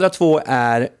de andra 2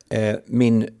 är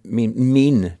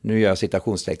min, nu gör jag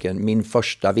citationstecken, min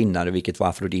första vinnare, vilket var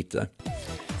Afrodite.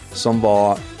 Som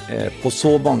var på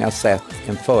så många sätt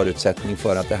en förutsättning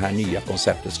för att det här nya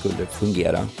konceptet skulle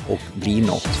fungera och bli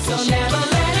något.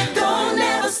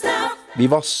 Vi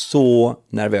var så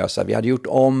nervösa. Vi hade gjort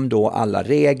om då alla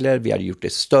regler. Vi hade gjort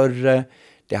det större.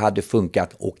 Det hade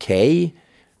funkat okej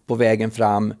på vägen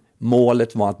fram.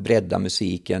 Målet var att bredda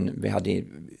musiken. Vi hade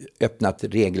öppnat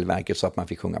regelverket så att man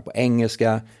fick sjunga på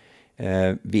engelska.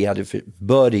 Vi hade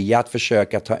börjat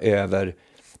försöka ta över,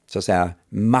 så att säga,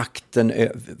 makten.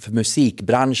 För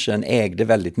musikbranschen ägde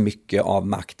väldigt mycket av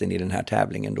makten i den här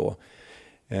tävlingen då.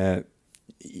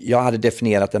 Jag hade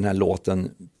definierat den här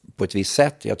låten på ett visst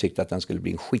sätt. Jag tyckte att den skulle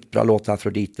bli en skitbra låt,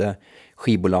 Afrodite.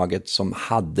 Skivbolaget som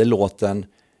hade låten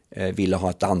ville ha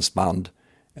ett dansband.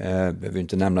 Behöver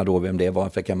inte nämna då vem det var,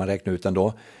 för kan man räkna ut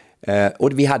ändå.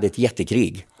 Och vi hade ett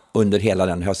jättekrig under hela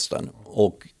den hösten.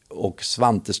 Och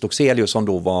Svante Stockselius, som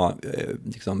då var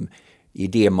liksom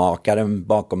idémakaren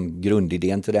bakom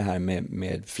grundidén till det här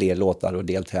med fler låtar och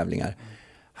deltävlingar.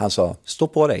 Han sa, stå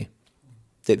på dig.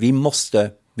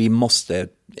 Vi måste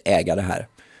äga det här.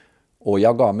 Och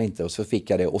jag gav mig inte, och så fick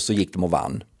jag det, och så gick de och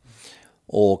vann.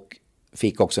 Och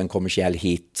fick också en kommersiell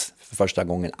hit för första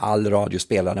gången. All radio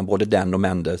spelade den, både den och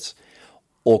Mendes.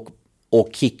 Och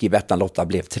Kikki, Bettan, Lotta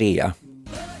blev 3.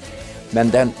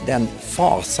 Men den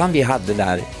fasan vi hade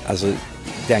där, alltså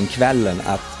den kvällen,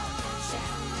 att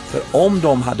för om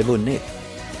de hade vunnit,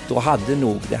 då hade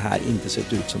nog det här inte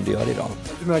sett ut som det gör idag.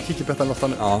 Du menar Kikki, Bettan, Lotta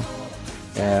nu? Ja.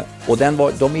 Och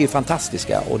de är ju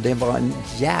fantastiska, och det var en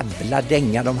jävla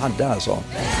dänga de hade alltså.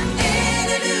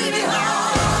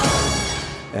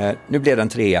 Nu blev den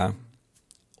 3,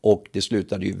 och det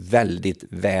slutade ju väldigt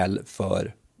väl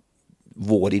för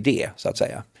vår idé, så att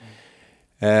säga.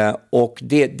 Och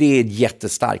det är ett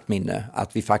jättestarkt minne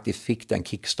att vi faktiskt fick den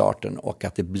kickstarten, och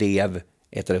att det blev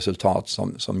ett resultat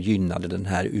som gynnade den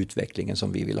här utvecklingen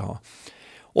som vi ville ha.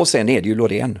 Och sen är det ju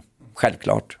Loreen,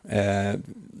 självklart.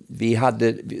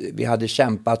 Vi hade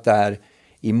kämpat där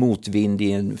i motvind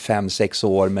i 5-6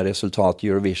 år med resultat i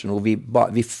Eurovision, och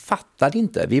vi fattade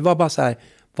inte. Vi var bara så här,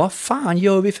 vad fan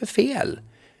gör vi för fel?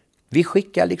 Vi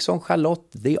skickar liksom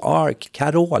Charlotte, The Ark,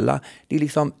 Carola.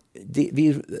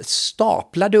 Vi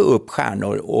staplade upp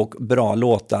stjärnor och bra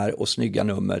låtar och snygga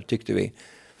nummer, tyckte vi.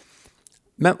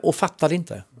 Och fattade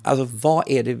inte. Alltså, vad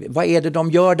är det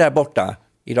de gör där borta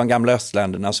i de gamla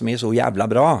östländerna som är så jävla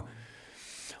bra?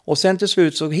 Och sen till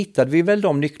slut så hittade vi väl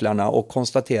de nycklarna och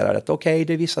konstaterade att okej,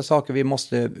 det är vissa saker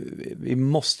vi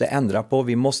måste ändra på.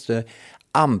 Vi måste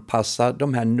anpassa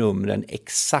de här numren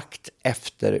exakt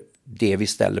efter det vi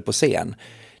ställer på scen.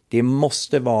 Det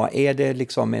måste vara, är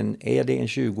det en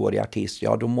 20-årig artist,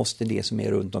 ja, då måste det som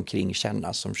är runt omkring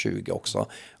kännas som 20 också.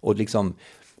 Och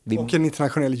och en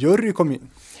internationell jury kom in.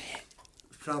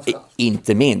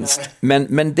 Inte minst.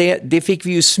 Men det fick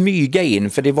vi ju smyga in,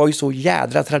 för det var ju så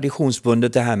jädra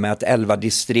traditionsbundet det här med att 11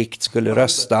 distrikt skulle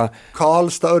rösta.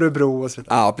 Karlstad, Örebro och så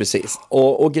vidare. Ja, precis.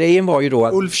 Och grejen var ju då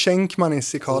att Ulf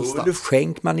Schenkmanis i Karlstad. Ulf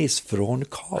Schenkmanis från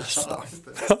Karlstad.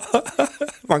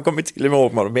 Man kommer till och med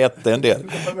ihåg vad de hette en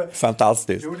del.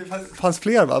 Fantastiskt. Jo, det fanns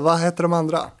fler, va? Vad hette de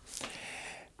andra?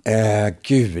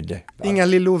 Gud. Inga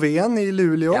Lillovén i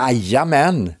Luleå.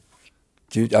 Jajamän.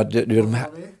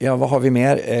 Vad har vi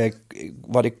mer?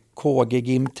 Var det KG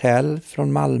Gimtell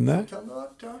från Malmö?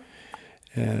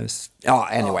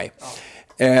 Anyway.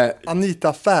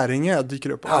 Anita Färinge dyker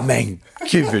upp. Ja, men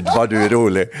gud vad du är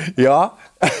rolig. Ja.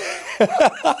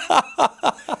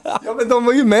 Ja, men de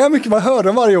var ju med mycket, man hör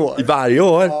dem varje år. Varje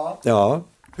år, ja.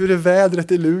 Hur är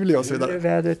vädret i Luleå och så vidare? Hur är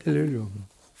vädret i Luleå?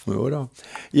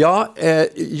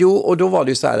 Och då var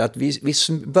det så här att vi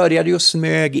började ju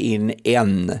smög in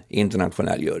en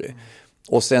internationell jury.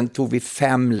 Och sen tog vi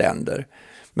 5 länder.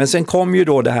 Men sen kom ju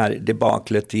då det här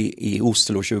debaklet i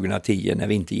Oslo 2010 när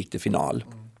vi inte gick till final.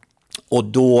 Och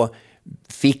då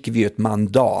fick vi ett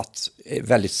mandat, ett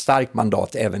väldigt starkt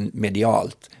mandat även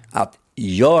medialt, att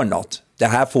gör något. Det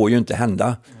här får ju inte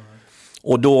hända.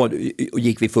 Och då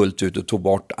gick vi fullt ut och tog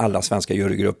bort alla svenska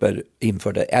jurygrupper,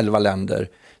 införde 11 länder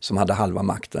som hade halva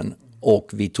makten. Och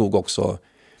vi tog också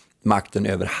makten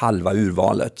över halva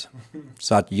urvalet.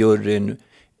 Så att juryn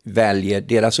väljer,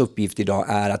 deras uppgift idag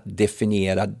är att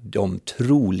definiera de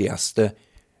troligaste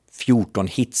 14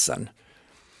 hitsen.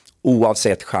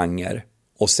 Oavsett genre.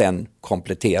 Och sen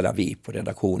kompletterar vi på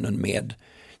redaktionen med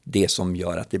det som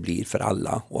gör att det blir för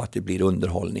alla, och att det blir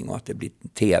underhållning och att det blir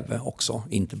tv också,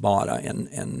 inte bara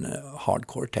en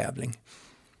hardcore-tävling.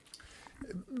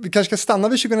 Vi kanske ska stanna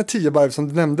vid 2010 bara, som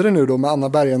du nämnde det nu då, med Anna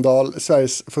Bergendahl,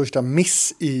 Sveriges första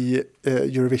miss i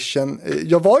Eurovision.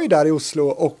 Jag var ju där i Oslo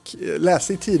och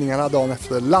läste i tidningarna dagen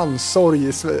efter, landsorg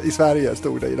i Sverige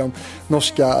stod det i de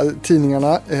norska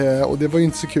tidningarna, och det var ju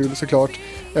inte så kul såklart,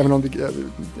 även om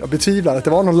jag betvivlar att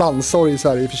det var någon landsorg i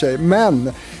Sverige i och för sig.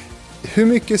 Men hur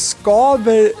mycket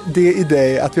skaver det i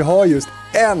dig att vi har just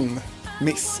en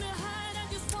miss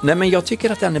Nej, men jag tycker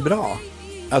att den är bra.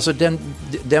 Alltså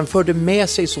den förde med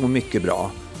sig så mycket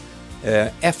bra.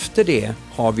 Efter det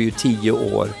har vi ju 10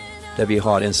 år där vi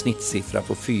har en snittsiffra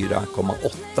på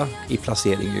 4,8 i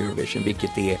placering i Eurovision,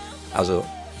 vilket är, alltså,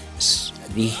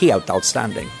 det är helt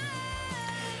outstanding.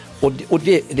 Och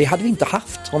det hade vi inte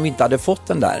haft om vi inte hade fått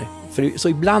den där. Så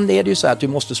ibland är det ju så att du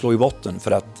måste slå i botten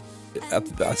för att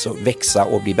alltså växa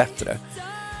och bli bättre.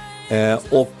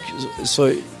 Och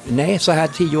så här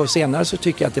 10 år senare så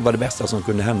tycker jag att det var det bästa som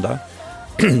kunde hända.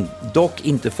 Dock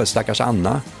inte för stackars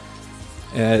Anna.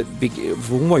 För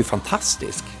hon var ju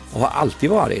fantastisk och har alltid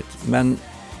varit. Men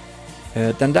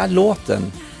den där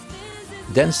låten,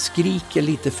 den skriker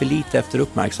lite för lite efter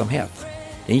uppmärksamhet.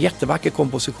 Det är en jättevacker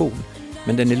komposition,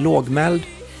 men den är lågmäld,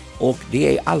 och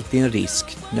det är alltid en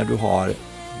risk när du har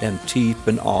den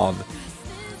typen av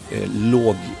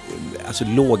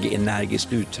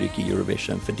lågenergiskt uttryck i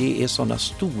Eurovision, för det är sådana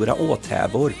stora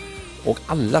åthävor och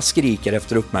alla skriker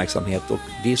efter uppmärksamhet, och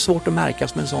det är svårt att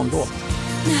märkas med en sån låt.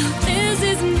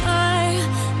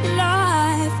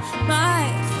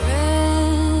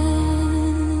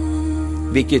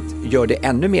 Vilket gör det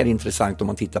ännu mer intressant om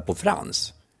man tittar på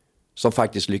Frans, som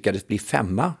faktiskt lyckades bli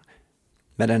 5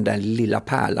 med den där lilla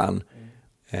pärlan.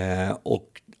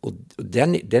 Och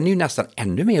den är ju nästan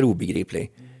ännu mer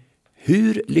obegriplig.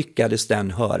 Hur lyckades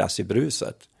den höras i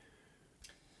bruset?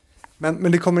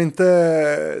 Men det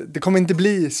kommer inte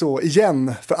bli så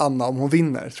igen för Anna om hon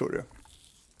vinner, tror du?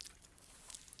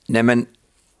 Nej, men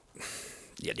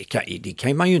ja, det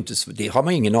kan man ju inte, det har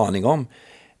man ju ingen aning om.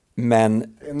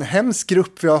 Men en hemsk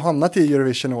grupp vi har hamnat i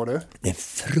Eurovision år, du. Det är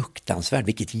fruktansvärt,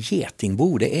 vilket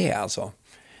getingbo det är alltså.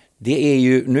 Det är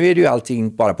ju, nu är det ju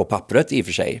allting bara på pappret i och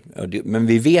för sig. Men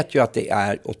vi vet ju att det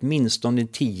är åtminstone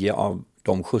 10 av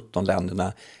de 17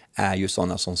 länderna är ju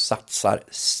sådana som satsar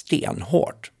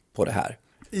stenhårt på det här.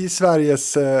 I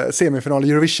Sveriges semifinal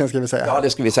i Eurovision, ska vi säga. Ja, det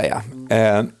ska vi säga.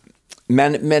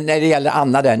 Men när det gäller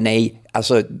Anna där, nej.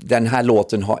 Alltså den här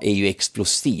låten är ju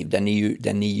explosiv. Den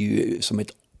är ju som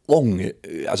ett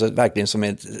alltså verkligen som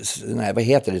ett, vad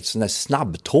heter det, ett sånt där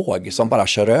snabbtåg som bara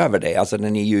kör över dig. Alltså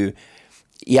den är ju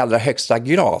i allra högsta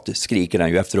grad skriker den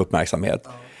ju efter uppmärksamhet.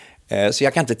 Så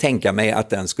jag kan inte tänka mig att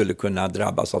den skulle kunna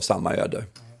drabbas av samma öde.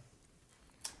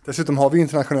 Dessutom har vi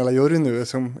internationella jury nu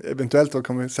som eventuellt då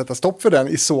kommer sätta stopp för den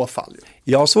i så fall.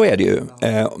 Ja, så är det ju.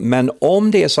 Men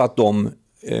om det är så att de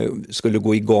skulle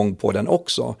gå igång på den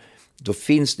också, då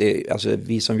finns det, alltså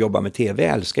vi som jobbar med tv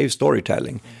älskar ju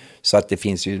storytelling. Så att det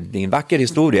finns ju, det är en vacker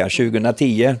historia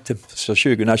 2010 till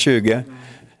 2020.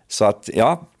 Så att,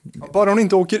 ja. Bara hon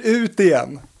inte åker ut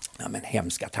igen. Ja, men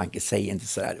hemska tanke, säg inte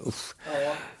sådär.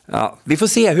 Ja, vi får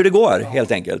se hur det går,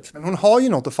 helt enkelt. Men hon har ju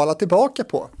något att falla tillbaka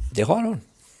på. Det har hon.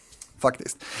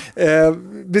 Faktiskt.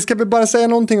 Vi ska bara säga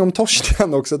någonting om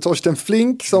Torsten också. Torsten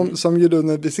Flink som ju då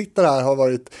när vi sitter här har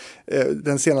varit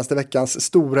den senaste veckans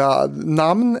stora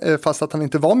namn, fast att han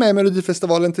inte var med i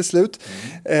Melodifestivalen till slut.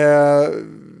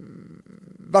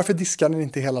 Varför diskar ni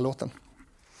inte hela låten?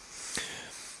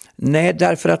 Nej,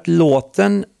 därför att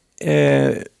låten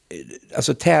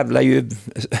alltså tävlar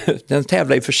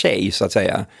ju för sig, så att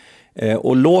säga.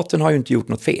 Och låten har ju inte gjort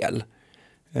något fel.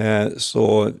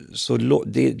 Så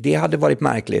det hade varit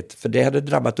märkligt, för det hade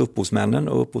drabbat upphovsmännen,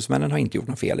 och upphovsmännen har inte gjort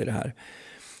något fel i det här.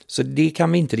 Så det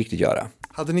kan vi inte riktigt göra.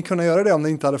 Hade ni kunnat göra det om ni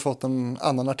inte hade fått en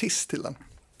annan artist till den?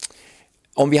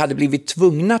 Om vi hade blivit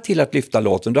tvungna till att lyfta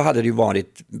låten, då hade det ju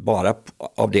varit bara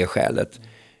av det skälet.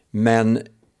 Men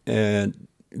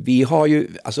vi har ju,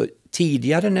 alltså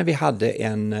tidigare när vi hade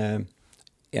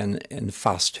en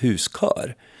fast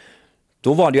huskör,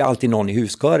 då var det ju alltid någon i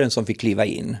huskören som fick kliva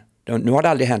in. Nu har det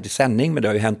aldrig hänt i sändning, men det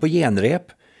har ju hänt på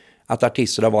genrep att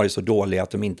artister har varit så dåliga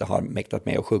att de inte har mäktat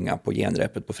med att sjunga på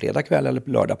genrepet på fredag kväll eller på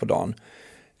lördag på dagen.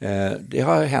 Det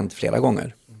har hänt flera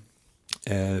gånger.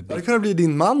 Det kunde bli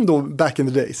din man då, back in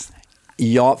the days.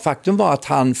 Ja, faktum var att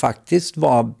han faktiskt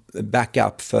var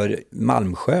backup för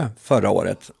Malmsjö förra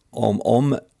året.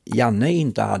 Om Janne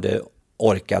inte hade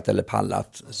orkat eller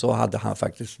pallat, så hade han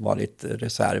faktiskt varit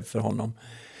reserv för honom.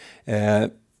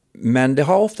 Men det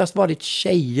har oftast varit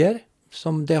tjejer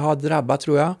som det har drabbat,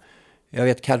 tror jag. Jag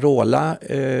vet Carola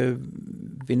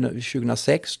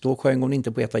 2006, då sjöng hon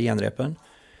inte på ett av genrepen.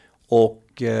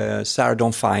 Och Sarah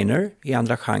Dawn Finer i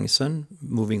Andra chansen,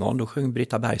 Moving On, då sjöng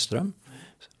Britta Bergström.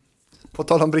 På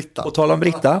tal om Britta. På tal om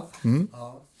Britta. Mm.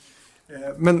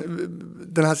 Men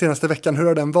den här senaste veckan, hur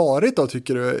har den varit då,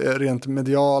 tycker du? Rent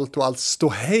medialt och allt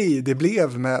ståhej det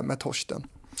blev med Torsten?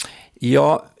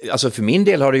 Ja, alltså för min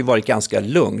del har det ju varit ganska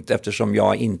lugnt eftersom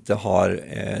jag inte har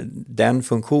den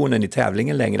funktionen i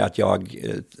tävlingen längre att jag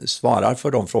svarar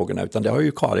för de frågorna, utan det har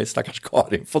ju stackars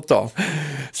Karin fått ta.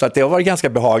 Så att det har varit ganska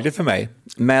behagligt för mig.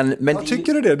 Men ja,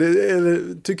 tycker du det?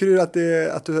 Eller tycker du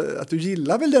att du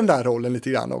gillar väl den där rollen lite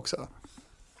grann också?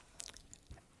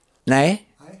 Nej.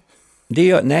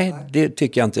 Det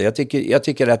tycker jag inte. Jag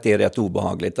tycker att det är rätt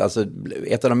obehagligt. Alltså,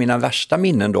 ett av mina värsta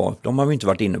minnen då, de har vi inte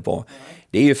varit inne på.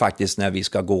 Det är ju faktiskt när vi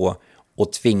ska gå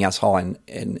och tvingas ha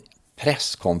en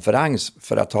presskonferens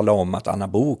för att tala om att Anna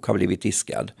Bok har blivit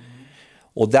diskad.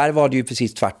 Och där var det ju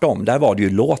precis tvärtom. Där var det ju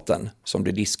låten som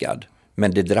blev diskad.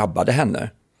 Men det drabbade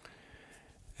henne.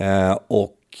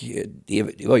 Och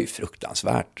det var ju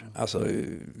fruktansvärt. Alltså,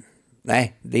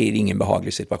 nej, det är ingen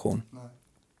behaglig situation.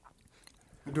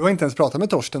 Du har inte ens pratat med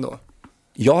Torsten då?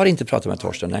 Jag har inte pratat med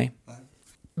Torsten, nej.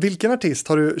 Vilken artist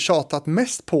har du tjatat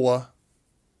mest på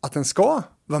att den ska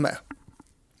vara med?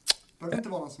 Det behöver inte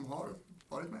vara någon som har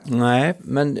varit med. Nej,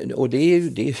 men, och det är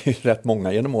ju rätt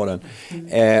många genom åren.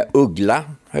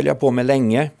 Uggla höll jag på med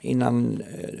länge innan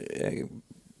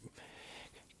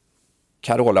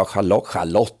Carola och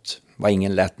Charlotte var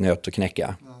ingen lätt nöt att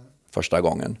knäcka första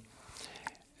gången.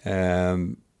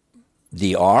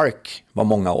 The Ark var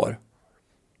många år.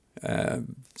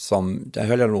 Där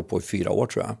höll jag nog på i 4 år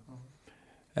tror jag.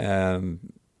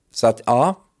 Så att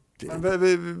ja.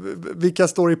 Vilka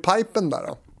står i pipen där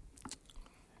då?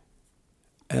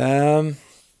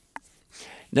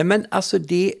 Nej men alltså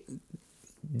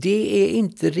det är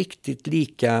inte riktigt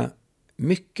lika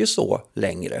mycket så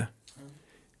längre.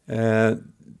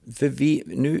 För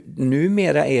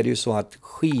numera är det ju så att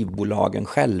skivbolagen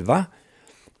själva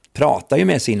pratar ju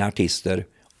med sina artister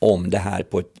om det här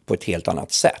på ett helt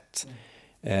annat sätt.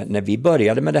 När vi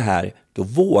började med det här, då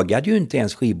vågade ju inte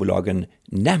ens skivbolagen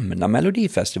nämna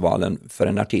Melodifestivalen för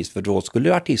en artist, för då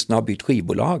skulle artisterna ha bytt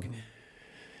skivbolag.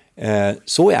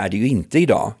 Så är det ju inte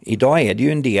idag. Idag är det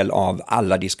ju en del av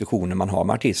alla diskussioner man har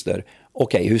med artister.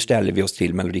 Okej, hur ställer vi oss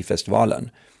till Melodifestivalen?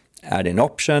 Är det en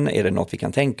option? Är det något vi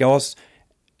kan tänka oss?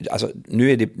 Alltså,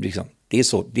 nu är det liksom, det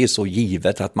är så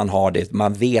givet att man har det.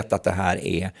 Man vet att det här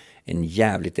är en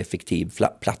jävligt effektiv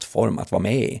plattform att vara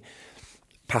med i.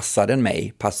 Passar den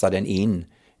mig? Passar den in?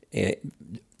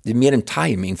 Det är mer en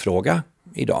timingfråga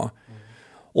idag.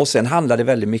 Och sen handlar det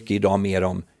väldigt mycket idag mer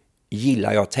om,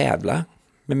 gillar jag att tävla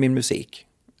med min musik?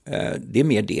 Det är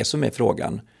mer det som är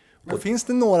frågan. Men finns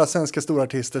det några svenska stora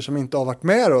artister som inte har varit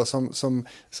med då,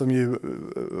 som ju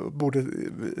borde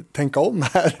tänka om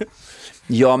här?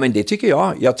 Ja, men det tycker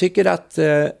jag.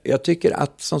 Jag tycker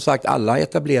att som sagt alla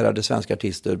etablerade svenska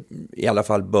artister i alla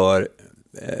fall bör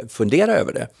fundera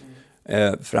över det.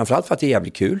 Framförallt för att det är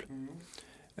jävligt kul.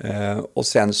 Och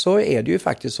sen så är det ju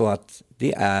faktiskt så att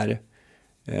det är...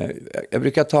 jag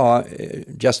brukar ta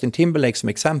Justin Timberlake som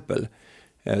exempel.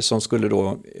 Som skulle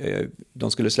då...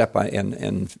 de skulle släppa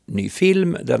en ny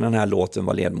film där den här låten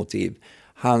var ledmotiv.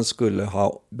 Han skulle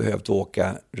ha behövt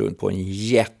åka runt på en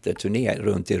jätteturné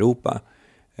runt Europa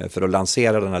för att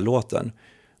lansera den här låten.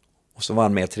 Och så var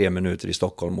han med 3 minuter i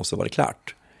Stockholm och så var det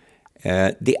klart.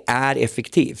 Det är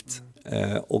effektivt.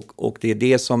 Och det är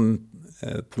det som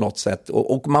på något sätt,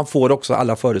 och man får också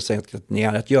alla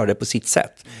förutsättningar att göra det på sitt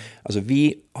sätt. Alltså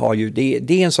vi har ju,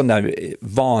 det är en sån där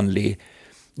vanlig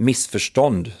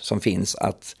missförstånd som finns,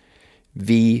 att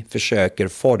vi försöker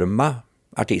forma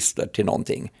artister till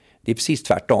någonting. Det är precis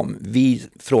tvärtom. Vi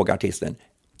frågar artisten,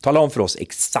 tala om för oss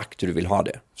exakt hur du vill ha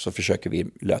det, så försöker vi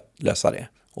lösa det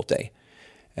åt dig.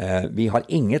 Vi har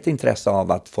inget intresse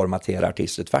av att formatera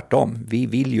artister, tvärtom. Vi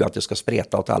vill ju att det ska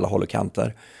spreta åt alla håll och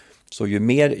kanter. Så ju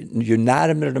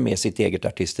närmare de är sitt eget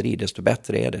artisteri, desto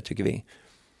bättre är det, tycker vi.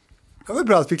 Det var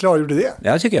bra att vi klargjorde det.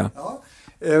 Ja, tycker jag. Ja.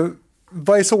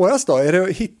 Vad är svårast då? Är det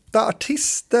att hitta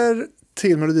artister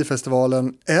till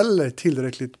Melodifestivalen eller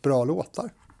tillräckligt bra låtar?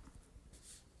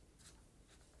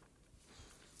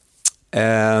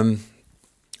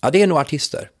 Ja, det är nog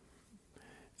artister.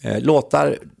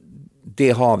 Låtar,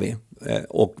 det har vi.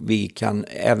 Och vi kan,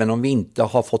 även om vi inte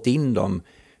har fått in dem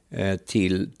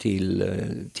till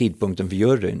tidpunkten för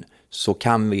juryn, så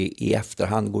kan vi i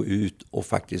efterhand gå ut och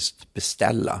faktiskt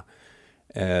beställa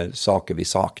saker vi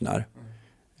saknar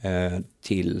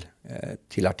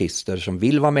till artister som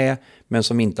vill vara med men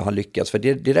som inte har lyckats. För det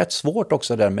är rätt svårt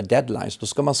också där med deadlines. Då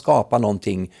ska man skapa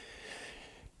någonting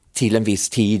till en viss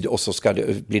tid och så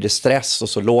blir det stress och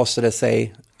så låser det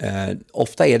sig.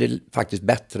 Ofta är det faktiskt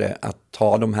bättre att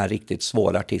ta de här riktigt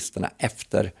svåra artisterna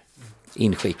efter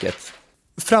inskicket.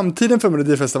 Framtiden för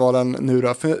Melodifestivalen nu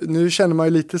då? För nu känner man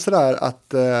ju lite sådär att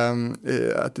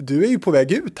du är ju på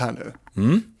väg ut här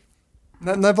nu.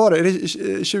 När var det? Är det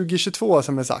 2022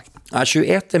 som är sagt? Ja,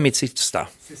 21 är mitt sista.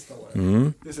 Sista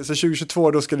året. Så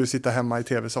 2022 då ska du sitta hemma i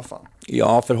tv-soffan?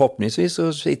 Ja, förhoppningsvis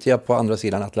så sitter jag på andra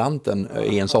sidan Atlanten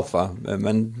i en soffa.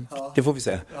 Men det får vi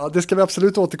se. Ja, det ska vi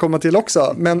absolut återkomma till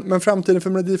också. Men framtiden för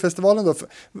Melodifestivalen då?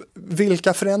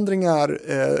 Vilka förändringar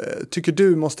tycker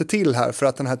du måste till här för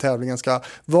att den här tävlingen ska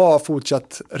vara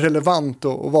fortsatt relevant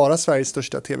och vara Sveriges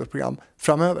största tv-program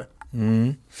framöver?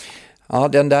 Ja,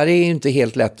 den där är ju inte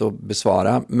helt lätt att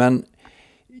besvara, men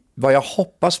vad jag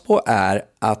hoppas på är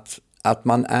att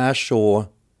man är så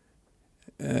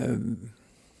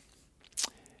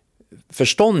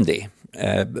förståndig.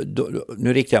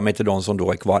 Nu riktar jag mig till de som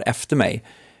då är kvar efter mig,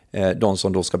 de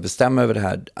som då ska bestämma över det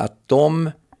här, att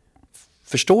de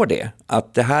förstår det,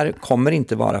 att det här kommer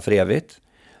inte vara för evigt.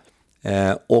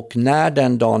 Och när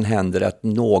den dagen händer att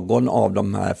någon av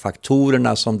de här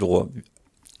faktorerna som då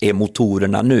är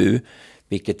motorerna nu,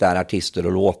 vilket är artister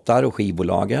och låtar och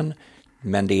skivbolagen,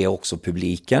 men det är också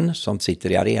publiken som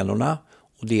sitter i arenorna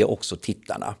och det är också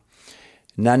tittarna.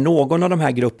 När någon av de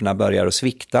här grupperna börjar att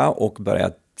svikta och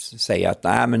börjar säga att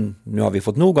nej, men nu har vi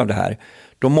fått nog av det här,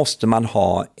 då måste man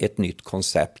ha ett nytt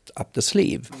koncept up the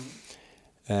sleeve.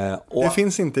 Det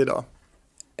finns inte idag.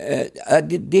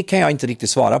 Det kan jag inte riktigt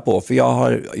svara på, för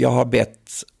jag har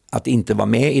bett att inte vara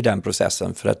med i den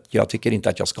processen för att jag tycker inte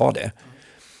att jag ska det.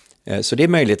 Så det är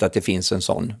möjligt att det finns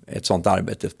ett sånt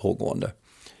arbete pågående.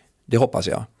 Det hoppas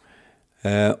jag.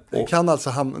 Det kan alltså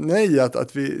hamna i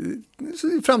att vi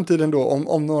i framtiden då,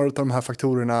 om några av de här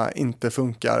faktorerna inte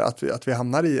funkar, att vi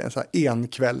hamnar i en så här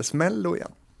enkvällsmello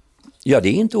igen. Ja, det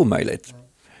är inte omöjligt.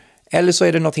 Eller så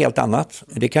är det något helt annat.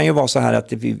 Det kan ju vara så här att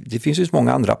det finns ju så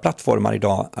många andra plattformar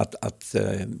idag att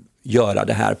göra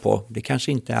det här på. Det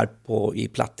kanske inte är i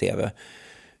platt-tv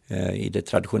i det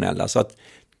traditionella. Så att,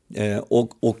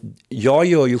 och jag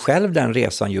gör ju själv den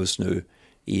resan just nu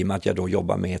i och med att jag då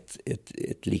jobbar med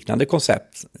ett liknande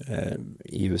koncept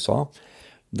i USA.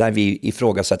 Där vi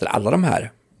ifrågasätter alla de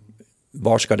här.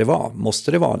 Var ska det vara?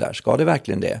 Måste det vara där? Ska det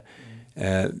verkligen det?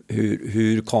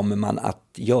 Hur kommer man att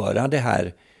göra det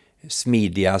här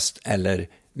smidigast eller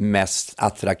mest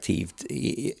attraktivt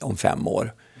om 5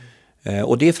 år?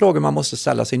 Och det är frågor man måste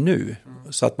ställa sig nu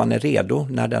så att man är redo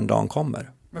när den dagen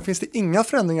kommer. Men finns det inga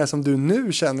förändringar som du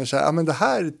nu känner så här, men det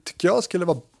här tycker jag skulle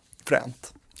vara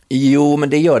fränt? Jo, men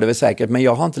det gör det väl säkert, men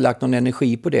jag har inte lagt någon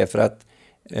energi på det för att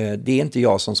det är inte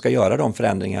jag som ska göra de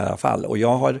förändringarna i alla fall. Och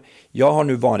jag har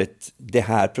nu varit, det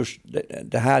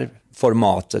här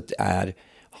formatet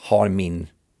har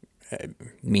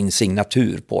min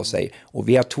signatur på sig. Och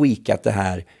vi har tweakat det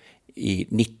här i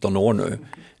 19 år nu.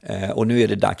 Och nu är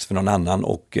det dags för någon annan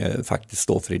och faktiskt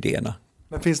stå för idéerna.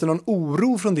 Men finns det någon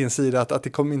oro från din sida att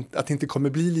det inte kommer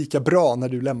bli lika bra när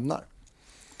du lämnar?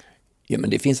 Ja, men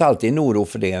det finns alltid en oro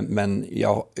för det, men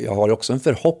jag har också en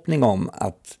förhoppning om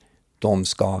att de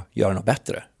ska göra något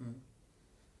bättre.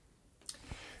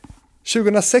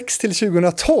 2006 till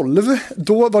 2012,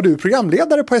 då var du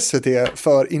programledare på SVT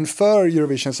inför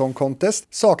Eurovision Song Contest.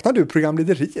 Saknar du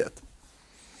programlederiet?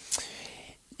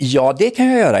 Ja, det kan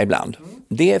jag göra ibland.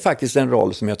 Det är faktiskt en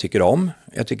roll som jag tycker om.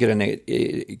 Jag tycker den är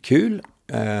kul.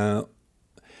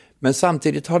 Men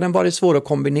samtidigt har den varit svår att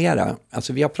kombinera.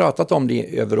 Alltså vi har pratat om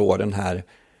det över åren här.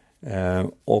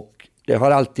 Och det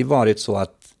har alltid varit så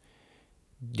att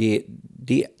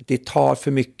det tar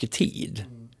för mycket tid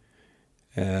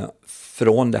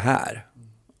från det här.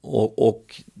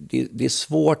 Och det är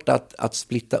svårt att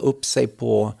splitta upp sig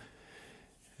på.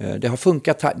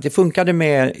 Det funkade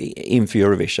med inför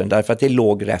Eurovision därför att det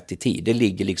låg rätt i tid. Det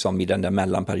ligger liksom i den där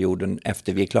mellanperioden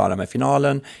efter vi är klara med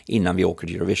finalen innan vi åker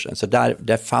till Eurovision. Så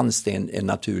där fanns det en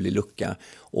naturlig lucka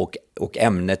och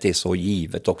ämnet är så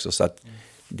givet också så att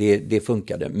det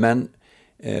funkade. Men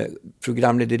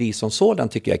programlederi som sådan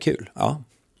tycker jag är kul. Ja.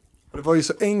 Och det var ju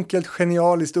så enkelt,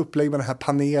 genialiskt upplägg med den här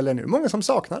panelen nu. Många som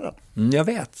saknar den. Jag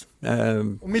vet.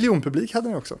 Och miljonpublik hade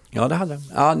den också. Ja, det hade den.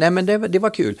 Ja, nej, men det var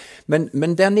kul.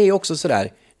 Men den är ju också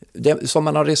sådär, som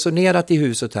man har resonerat i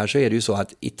huset här så är det ju så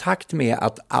att i takt med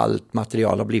att allt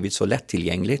material har blivit så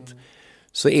lättillgängligt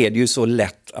så är det ju så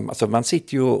lätt, alltså man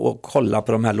sitter ju och kollar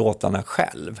på de här låtarna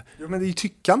själv. Jo, men det är ju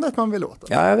tyckandet man vill låta.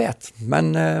 Ja, jag vet.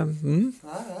 Men,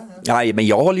 ja, men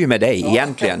jag håller ju med dig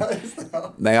egentligen.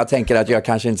 Men jag tänker att jag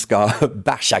kanske inte ska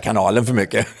basha kanalen för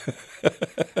mycket.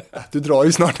 Du drar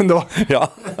ju snart ändå.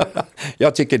 Ja,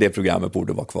 jag tycker det programmet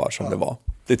borde vara kvar som det var.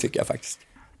 Det tycker jag faktiskt.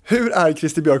 Hur är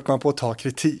Christer Björkman på att ta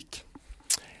kritik?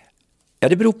 Ja,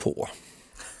 det beror på.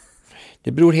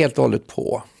 Det beror helt och hållet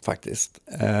på faktiskt.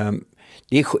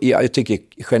 Jag tycker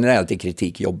generellt är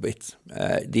kritik jobbigt.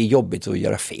 Det är jobbigt att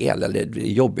göra fel eller det är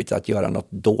jobbigt att göra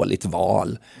något dåligt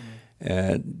val.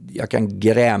 Jag kan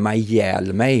gräma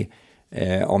ihjäl mig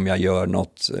om jag gör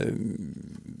något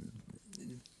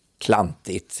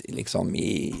klantigt, liksom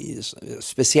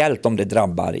speciellt om det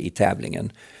drabbar i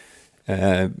tävlingen.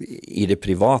 I det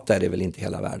privata är det väl inte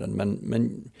hela världen,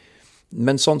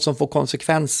 men sånt som får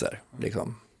konsekvenser.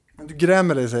 Liksom. Du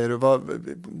grämer dig, säger du.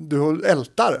 Du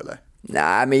ältar, eller?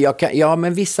 Nej, men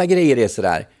men vissa grejer är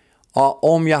sådär. Ja,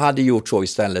 om jag hade gjort så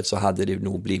istället så hade det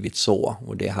nog blivit så,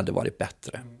 och det hade varit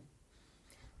bättre.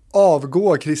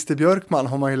 Avgå Christer Björkman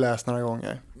har man ju läst några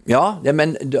gånger. Ja,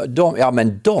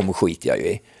 men de skiter jag ju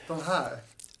i. De här?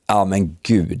 Ja, men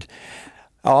gud.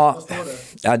 Ja, vad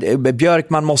står det? Ja,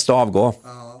 Björkman måste avgå.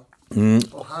 Ja.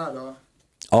 Och här då?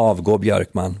 Avgå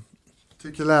Björkman.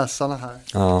 Tycker läsarna här.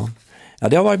 Ja,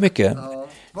 det har varit mycket. Ja.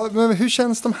 Men hur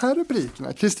känns de här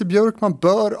rubrikerna? Christer Björkman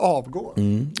bör avgå.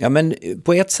 Ja, men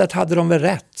på ett sätt hade de väl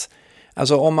rätt.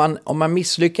 Alltså om man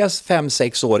misslyckas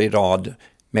 5-6 år i rad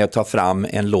med att ta fram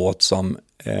en låt som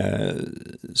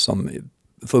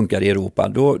funkar i Europa,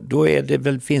 då är det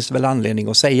väl, finns det väl anledning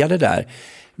att säga det där.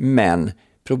 Men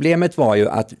problemet var ju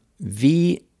att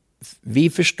vi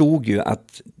förstod ju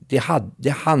att det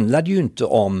handlade ju inte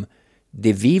om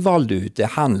det vi valde ut, det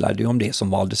handlade ju om det som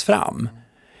valdes fram.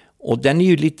 Och den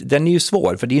är ju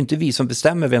svår, för det är ju inte vi som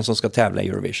bestämmer vem som ska tävla i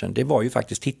Eurovision. Det var ju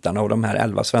faktiskt tittarna och de här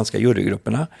 11 svenska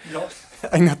jurygrupperna. Ja,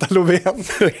 Agneta Lovén.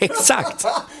 Exakt.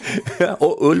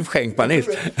 Och Ulf Schenkmanist.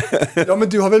 Ja, men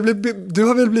du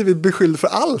har väl blivit beskylld för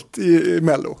allt i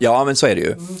Mello? Ja, men så är det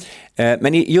ju.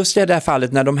 Men just i det där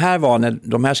fallet när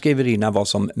de här skriverierna var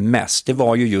som mest, det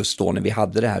var ju just då när vi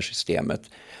hade det här systemet.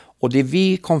 Och det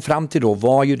vi kom fram till då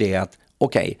var ju det att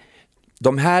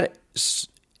de här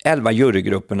 11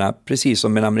 jurygrupperna, precis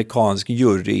som en amerikansk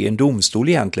jury i en domstol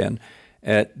egentligen,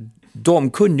 de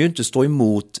kunde ju inte stå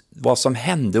emot vad som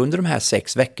hände under de här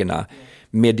 6 veckorna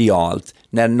medialt,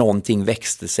 när någonting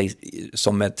växte sig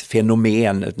som ett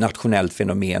fenomen, ett nationellt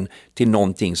fenomen, till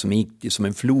någonting som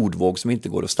en flodvåg som inte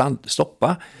går att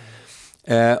stoppa.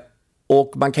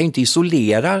 Och man kan ju inte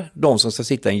isolera de som ska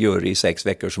sitta i en jury i 6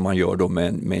 veckor som man gör då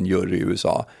med en jury i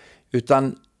USA,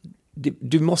 utan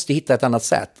du måste hitta ett annat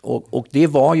sätt, och det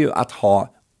var ju att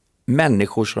ha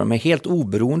människor som är helt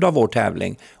oberoende av vår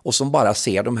tävling och som bara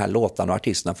ser de här låtarna och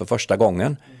artisterna för första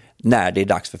gången när det är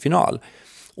dags för final.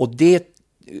 Och det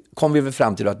kom vi väl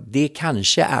fram till att det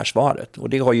kanske är svaret, och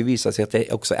det har ju visat sig att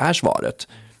det också är svaret,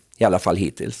 i alla fall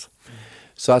hittills.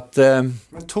 Så att,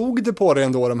 men tog det på det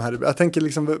ändå, de här? Jag tänker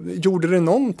liksom, gjorde det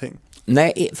någonting?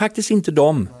 Nej, faktiskt inte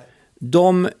de.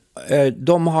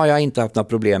 De har jag inte haft några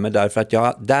problem med, därför att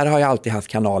där har jag alltid haft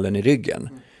kanalen i ryggen.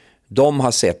 De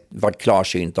har varit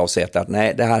klarsynta och sett att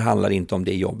nej, det här handlar inte om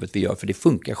det jobbet vi gör, för det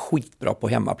funkar skitbra på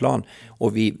hemmaplan.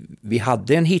 Och vi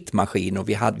hade en hitmaskin, och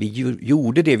vi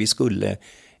gjorde det vi skulle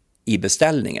i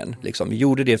beställningen. Liksom. Vi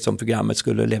gjorde det som programmet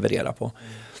skulle leverera på.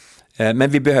 Men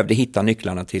vi behövde hitta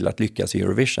nycklarna till att lyckas i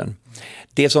Eurovision.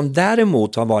 Det som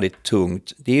däremot har varit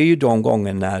tungt, det är ju de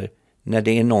gånger när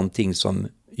det är någonting som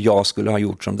jag skulle ha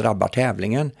gjort som drabbar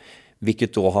tävlingen,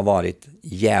 vilket då har varit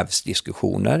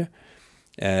jävsdiskussioner.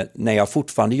 När jag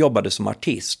fortfarande jobbade som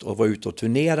artist och var ute och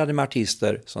turnerade med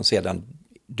artister som sedan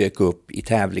dök upp i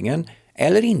tävlingen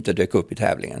eller inte dök upp i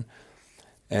tävlingen.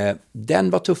 Den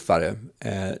var tuffare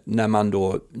när man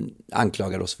då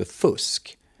anklagade oss för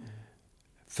fusk.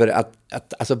 För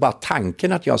att alltså bara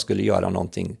tanken att jag skulle göra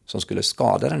någonting som skulle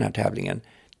skada den här tävlingen,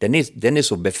 den är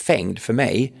så befängd för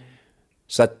mig,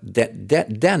 så att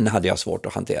den hade jag svårt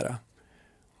att hantera.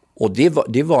 Och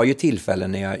det var ju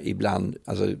tillfällen när jag ibland,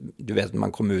 alltså du vet,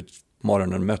 man kom ut på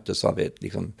morgonen och möttes av ett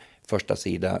liksom första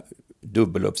sida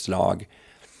dubbeluppslag,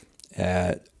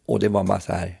 och det var bara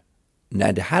så här,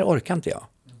 nej, det här orkar inte jag.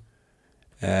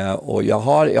 Och jag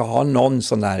har någon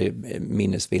sån här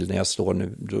minnesbild när jag står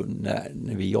nu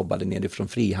när vi jobbade nere från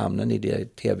Frihamnen i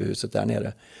det tv-huset där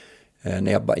nere.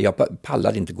 När jag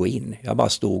pallade inte gå in. Jag bara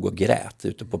stod och grät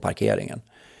ute på parkeringen.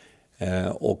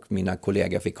 Och mina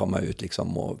kollegor fick komma ut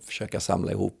liksom och försöka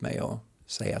samla ihop mig och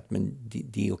säga att men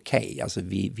det är okej. Alltså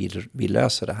vi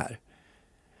löser det här.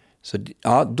 Så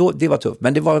ja, det var tufft.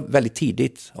 Men det var väldigt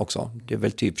tidigt också. Det är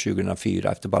väl typ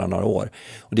 2004, efter bara några år.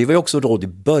 Och det var ju också då det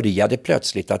började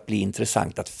plötsligt att bli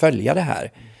intressant att följa det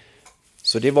här.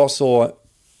 Så det var så,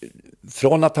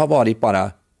 från att ha varit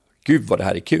bara, gud vad det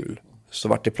här är kul, så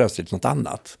var det plötsligt något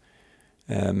annat.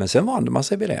 Men sen vande man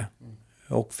sig vid det.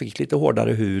 Och fick lite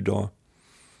hårdare hud.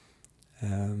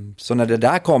 Så när det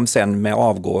där kom sen med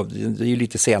avgå, det är ju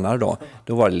lite senare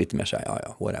då var det lite mer så här,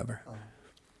 ja, whatever.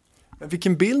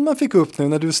 Vilken bild man fick upp nu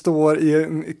när du står i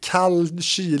en kall,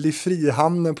 kylig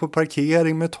Frihamnen på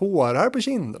parkering med tårar på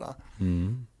kinderna.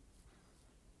 Mm.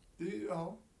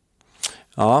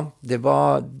 Ja,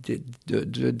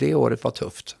 det året var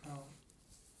tufft.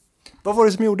 Vad var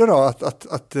det som gjorde då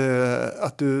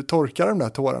att du torkade de där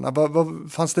tårarna?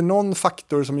 Fanns det någon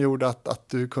faktor som gjorde att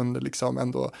du kunde liksom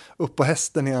ändå upp på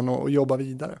hästen igen och jobba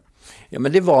vidare? Ja,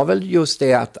 men det var väl just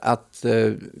det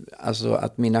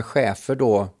att mina chefer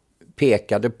då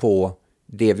pekade på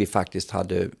det vi faktiskt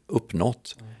hade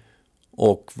uppnått.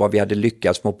 Och vad vi hade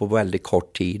lyckats med på väldigt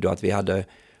kort tid och att vi hade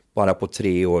bara på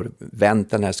 3 år vänt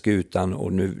den här skutan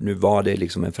och nu var det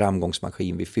liksom en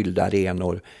framgångsmaskin. Vi fyllde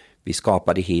arenor, vi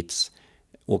skapade hits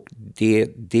och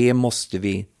det måste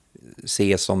vi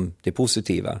se som det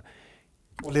positiva.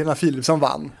 Och Lena Philipsson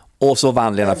vann. Och så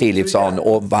vann Lena Philipsson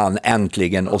och vann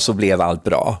äntligen och så blev allt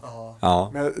bra.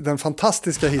 Ja. Med den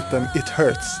fantastiska hitten It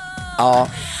Hurts. Ja.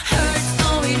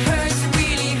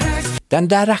 Den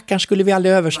där rackaren skulle vi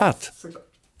aldrig översatt.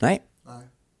 Nej.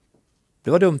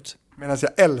 Det var dumt. Medan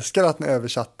jag älskar att ni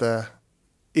översatte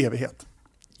evighet.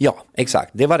 Ja,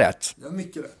 exakt. Det var rätt. Ja,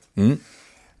 mycket rätt.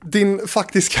 Din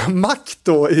faktiska makt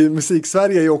då i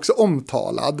Musiksverige är ju också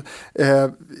omtalad.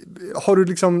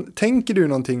 Tänker du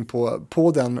någonting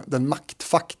på den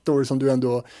maktfaktor som du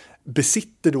ändå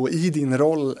besitter då i din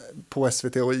roll på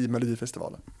SVT och i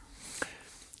Melodifestivalen?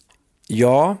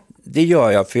 Ja, det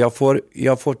gör jag. För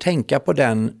jag får tänka på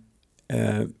den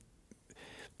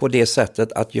på det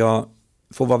sättet att jag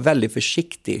får vara väldigt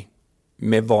försiktig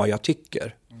med vad jag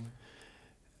tycker.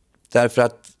 Därför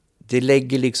att det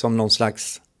lägger liksom någon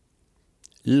slags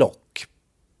lock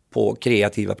på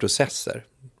kreativa processer.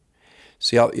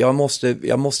 Så jag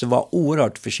måste vara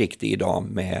oerhört försiktig idag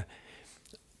med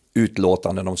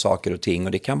utlåtanden om saker och ting.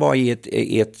 Och det kan vara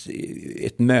i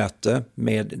ett möte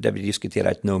där vi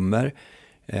diskuterar ett nummer.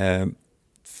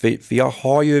 För jag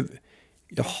har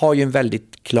ju en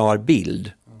väldigt klar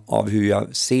bild av hur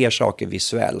jag ser saker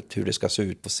visuellt, hur det ska se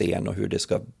ut på scen och hur det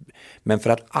ska... Men för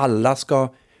att alla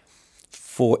ska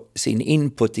få sin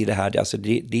input i det här, alltså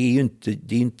det är ju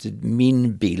inte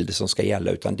min bild som ska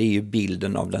gälla, utan det är ju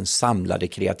bilden av den samlade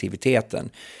kreativiteten.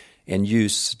 En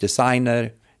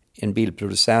ljusdesigner, en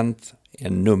bildproducent,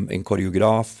 en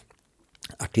koreograf,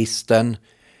 artisten.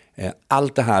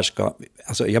 Allt det här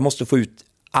alltså jag måste få ut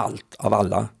allt av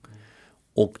alla.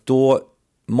 Och då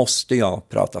måste jag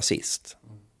prata sist.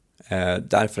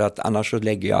 Därför att annars så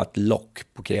lägger jag ett lock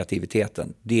på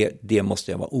kreativiteten. Det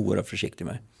måste jag vara oerhört försiktig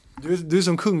med. Du är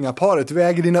som kungaparet, du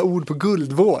väger dina ord på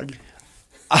guldvåg.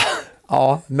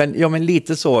 Ja, men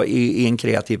lite så i en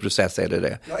kreativ process är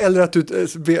det. Ja,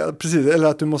 eller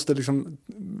att du måste liksom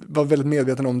vara väldigt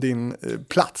medveten om din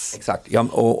plats. Exakt, ja,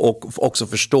 och också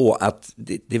förstå att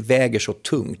det väger så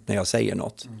tungt när jag säger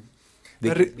något.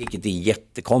 Vilket är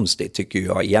jättekonstigt tycker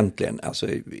jag egentligen. Alltså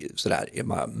sådär,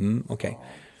 okej.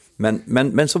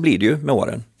 Men så blir det ju med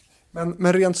åren.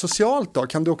 Men rent socialt då,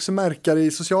 kan du också märka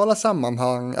i sociala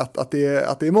sammanhang att det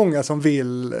är många som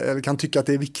vill eller kan tycka att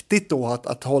det är viktigt då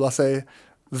att hålla sig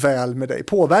väl med dig?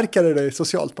 Påverkar det dig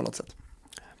socialt på något sätt?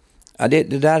 Ja, det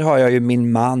där har jag ju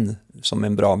min man som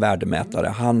en bra värdemätare.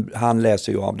 Han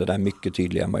läser ju av det där mycket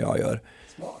tydligare än vad jag gör.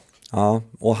 Smart. Ja,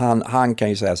 och han kan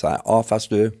ju säga så här, ja fast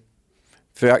du...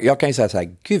 För jag kan ju säga så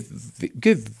här,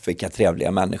 gud vilka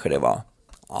trevliga människor det var.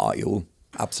 Ja, jo,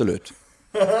 absolut.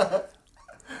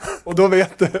 Och då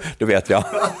vet du. Då vet jag.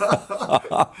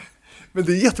 Men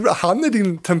det är jättebra. Han är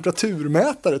din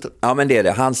temperaturmätare typ. Ja, men det är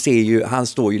det. Han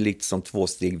står ju lite som 2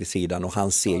 steg vid sidan och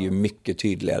han ser ju mycket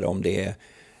tydligare om det är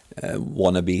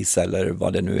wannabes eller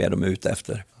vad det nu är de är ute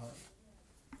efter.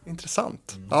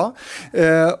 Intressant. Ja.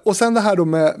 Och sen det här då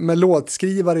med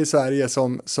låtskrivare i Sverige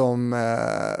som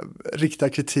riktar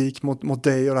kritik mot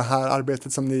dig och det här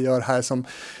arbetet som ni gör här som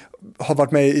har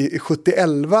varit med i 71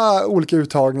 olika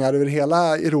uttagningar över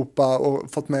hela Europa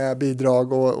och fått med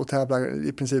bidrag och tävlar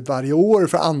i princip varje år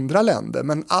för andra länder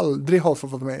men aldrig har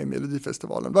fått vara med i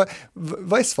Melodifestivalen.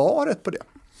 Vad är svaret på det?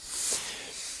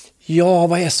 Ja,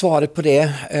 vad är svaret på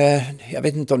det? Jag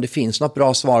vet inte om det finns något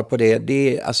bra svar på det.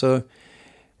 Det är alltså...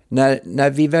 När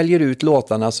vi väljer ut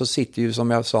låtarna så sitter ju,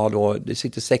 som jag sa då, det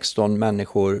sitter 16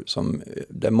 människor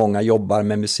där många jobbar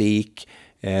med musik.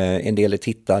 En del är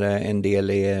tittare, en del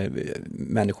är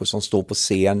människor som står på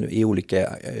scen i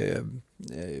olika,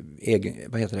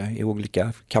 i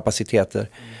olika kapaciteter.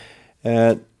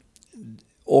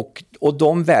 Och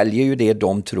de väljer ju det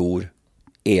de tror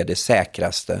är det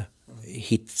säkraste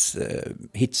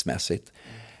hitsmässigt.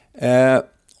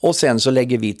 Och sen så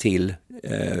lägger vi till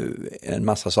en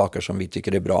massa saker som vi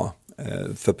tycker är bra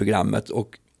för programmet.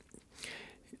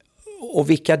 Och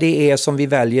vilka det är som vi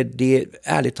väljer, det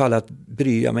ärligt talat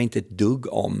bryr jag mig inte ett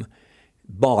dugg om.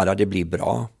 Bara det blir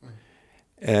bra.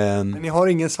 Men ni har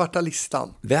ingen svarta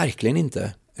listan? Verkligen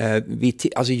inte.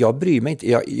 Alltså jag bryr mig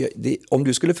inte. Om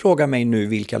du skulle fråga mig nu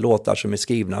vilka låtar som är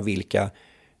skrivna, vilka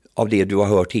av det du har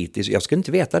hört hittills, jag skulle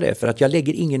inte veta det, för att jag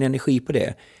lägger ingen energi på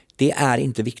det. Det är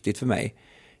inte viktigt för mig.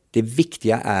 Det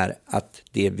viktiga är att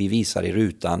det vi visar i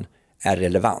rutan är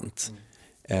relevant.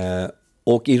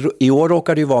 Och i år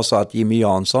råkar det ju vara så att Jimmy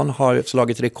Jansson har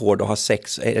slagit rekord och har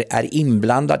är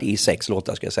inblandad i 6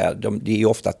 låtar, ska jag säga. Det är ju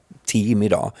ofta team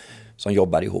idag som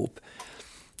jobbar ihop.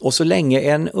 Och så länge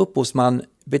en upphovsman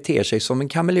beter sig som en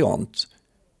kameleont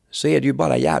så är det ju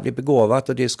bara jävligt begåvat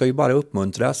och det ska ju bara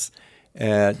uppmuntras.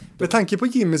 Med tanke på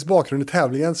Jimmys bakgrund i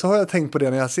tävlingen så har jag tänkt på det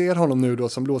när jag ser honom nu då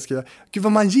som låtskrivare. Gud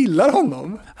vad man gillar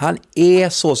honom. Han är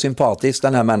så sympatisk,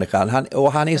 den här människan.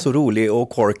 Han är så rolig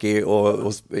och quirky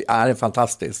och är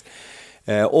fantastisk.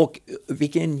 Och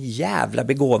vilken jävla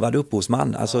begåvad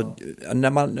upphovsman. Alltså,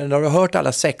 när du har hört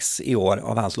alla 6 i år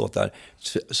av hans låtar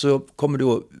så kommer du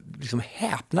att liksom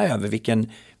häpna över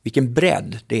vilken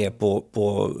bredd det är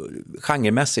på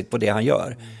genremässigt på det han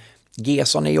gör.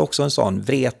 Gesson är ju också en sån,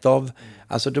 Wrethov,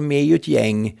 alltså de är ju ett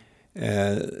gäng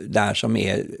där som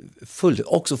är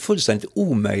också fullständigt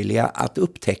omöjliga att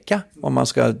upptäcka om man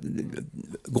ska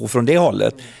gå från det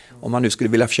hållet. Om man nu skulle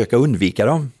vilja försöka undvika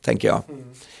dem, tänker jag.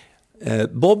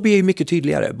 Bobby är ju mycket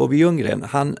tydligare. Bobby Ljunggren,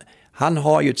 han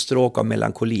har ju ett stråk av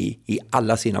melankoli i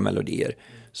alla sina melodier.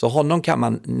 Så honom kan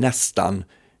man nästan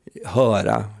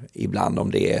höra ibland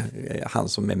om det är han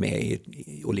som är med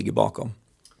och ligger bakom.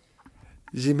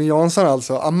 Jimmy Jansson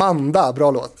alltså. Amanda,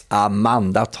 bra låt.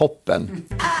 Amanda, toppen.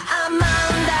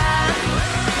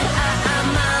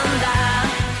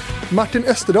 Martin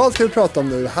Österdahl ska vi prata om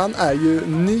nu. Han är ju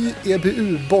ny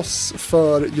EBU-boss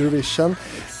för Eurovision.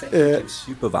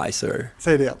 Supervisor.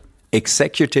 Säg det.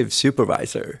 Executive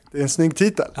Supervisor. Det är en snygg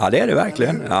titel. Ja, det är det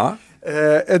verkligen. Ja.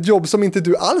 Ett jobb som inte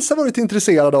du alls har varit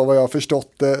intresserad av, vad jag har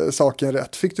förstått saken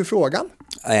rätt. Fick du frågan?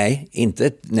 Nej,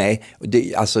 inte. Nej.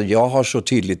 Alltså jag har så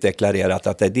tydligt deklarerat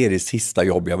att det är det sista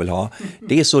jobb jag vill ha.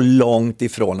 Det är så långt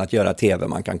ifrån att göra tv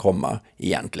man kan komma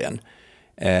egentligen.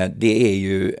 Det är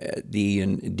ju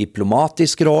en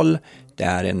diplomatisk roll. Det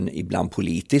är en ibland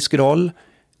politisk roll.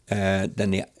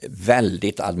 Den är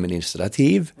väldigt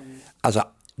administrativ. Alltså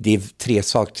det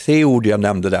är 3 ord jag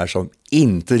nämnde där som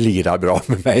inte lirar bra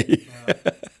med mig.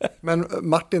 Men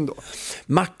Martin då?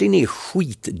 Martin är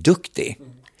skitduktig.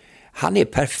 Han är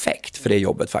perfekt för det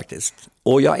jobbet faktiskt.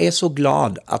 Och jag är så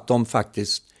glad att de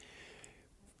faktiskt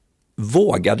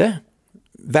vågade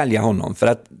välja honom. För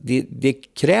att det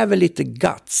kräver lite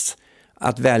guts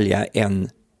att välja en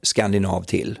skandinav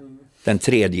till. Den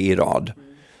 3:e i rad.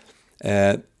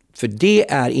 För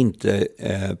det är inte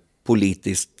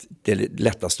politiskt det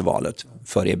lättaste valet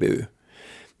för EBU.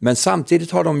 Men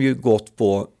samtidigt har de ju gått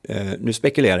på, nu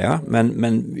spekulerar jag,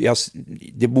 men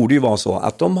det borde ju vara så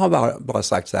att de har bara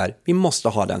sagt så här, vi måste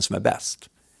ha den som är bäst.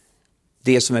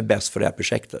 Det som är bäst för det här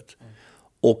projektet.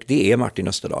 Och det är Martin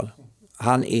Österdahl.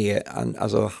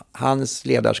 Hans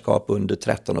ledarskap under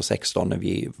 13 och 16 när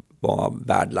vi var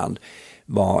värdland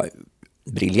var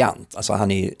briljant. Alltså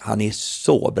han är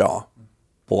så bra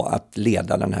på att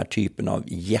leda den här typen av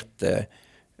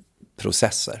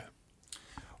jätteprocesser.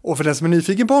 Och för den som är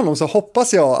nyfiken på honom så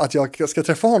hoppas jag att jag ska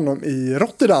träffa honom i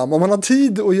Rotterdam. Om han har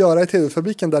tid att göra i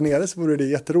tv-fabriken där nere så vore det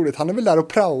jätteroligt. Han är väl där och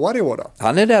praoar i år då?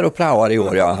 Han är där och praoar i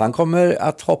år, ja. Han kommer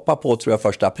att hoppa på, tror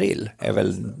jag, 1 april. Är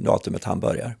väl datumet han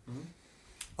börjar.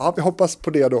 Ja, vi hoppas på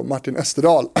det då, Martin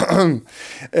Österdahl.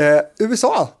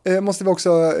 USA måste vi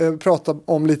också prata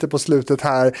om lite på slutet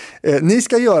här. Ni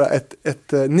ska göra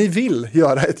ni vill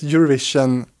göra ett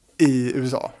Eurovision i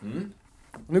USA.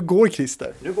 Nu går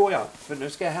Christer. Nu går jag, för nu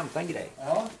ska jag hämta en grej.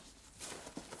 Ja.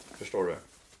 Förstår du?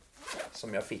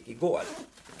 Som jag fick igår.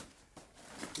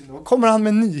 Då kommer han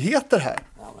med nyheter här.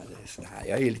 Ja, men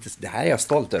det här är jag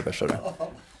stolt över, så du.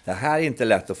 Det här är inte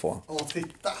lätt att få. Åh,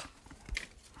 titta.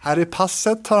 Här är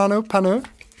passet, tar han upp här nu.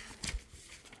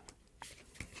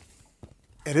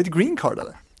 Är det ett green card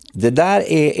eller? Det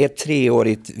där är ett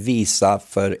 3-årigt visa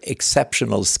för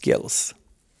exceptional skills.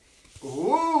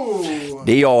 Oh.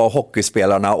 Det är jag och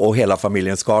hockeyspelarna och hela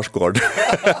familjen Skarsgård.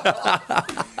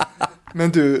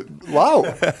 Men du, wow!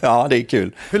 Ja, det är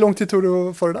kul. Hur lång tid tog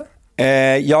du för det där?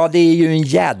 Ja, det är ju en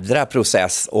jädra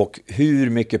process och hur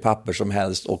mycket papper som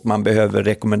helst. Och man behöver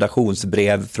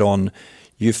rekommendationsbrev från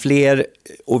ju fler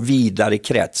och vidare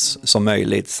krets som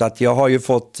möjligt. Så att jag har ju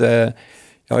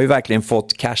verkligen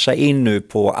fått casha in nu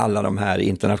på alla de här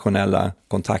internationella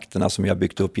kontakterna som jag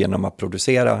byggt upp genom att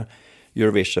producera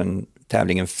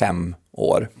Eurovision-tävlingen 5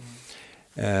 år.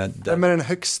 Vem är den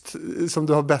högst som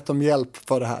du har bett om hjälp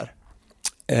för det här?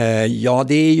 Ja,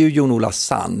 det är ju Jon-Ola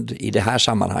Sand i det här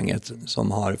sammanhanget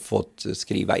som har fått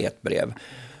skriva ett brev.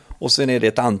 Och sen är det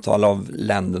ett antal av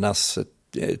ländernas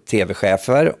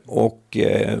tv-chefer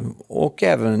och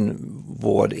även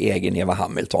vår egen Eva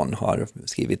Hamilton har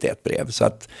skrivit ett brev. Så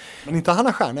att, Men inte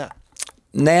Hanna Stjärne?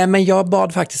 nej, men jag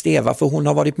bad faktiskt Eva, för hon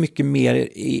har varit mycket mer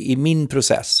i min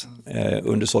process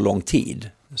under så lång tid.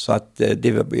 Så att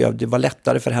det var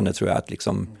lättare för henne, tror jag, att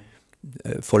liksom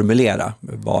formulera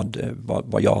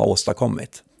vad jag har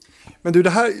åstadkommit. Men du,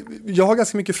 jag har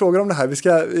ganska mycket frågor om det här. Vi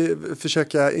ska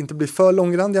försöka inte bli för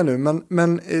långrandiga nu,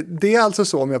 men det är alltså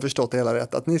så, om jag har förstått det hela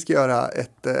rätt, att ni ska göra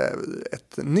ett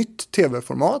nytt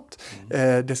tv-format.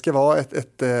 Det ska vara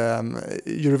ett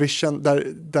Eurovision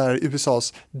där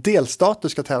USAs delstater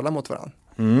ska tävla mot varandra.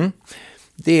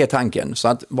 Det är tanken. Så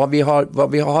att vad vi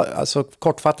har alltså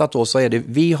kortfattat då, så är det,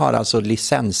 vi har alltså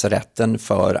licensrätten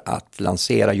för att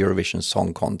lansera Eurovision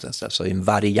Song Contest, alltså en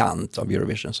variant av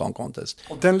Eurovision Song Contest.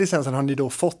 Och den licensen har ni då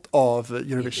fått av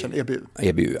Eurovision EBU?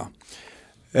 EBU,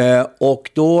 ja.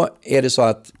 Och då är det så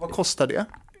att... Vad kostar det?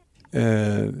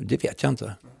 Det vet jag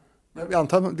inte. Jag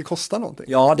antar att det kostar någonting.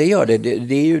 Ja, det gör det.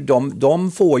 Det är ju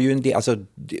de får ju en del, alltså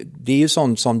det är ju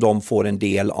sånt som de får en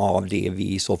del av det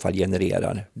vi i så fall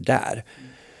genererar där.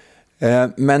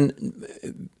 Men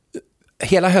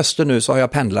hela hösten nu så har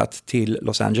jag pendlat till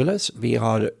Los Angeles. Vi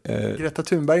har... Greta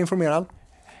Thunberg informerad?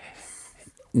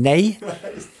 Nej.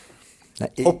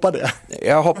 Hoppa det.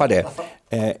 Jag hoppar det.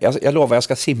 Jag lovar jag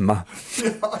ska simma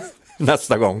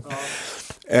nästa gång.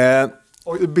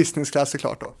 Och business class är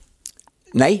klart då?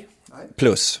 Nej,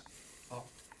 plus.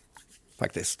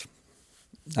 Faktiskt.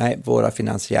 Nej, våra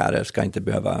finansiärer ska inte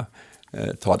behöva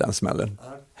ta den smällen.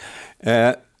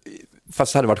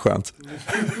 Fast det hade varit skönt.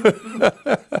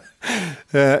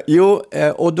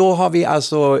 Och då har vi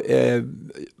alltså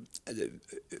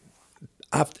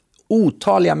haft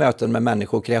otaliga möten med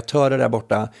människor, kreatörer där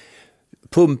borta,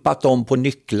 pumpat dem på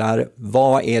nycklar.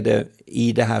 Vad är det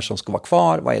i det här som ska vara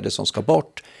kvar? Vad är det som ska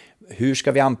bort? Hur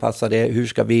ska vi anpassa det? Hur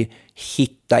ska vi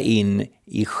hitta in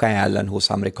i själen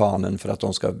hos amerikanen för att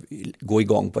de ska gå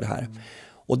igång på det här?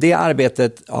 Och det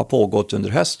arbetet har pågått under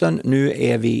hösten. Nu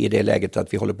är vi i det läget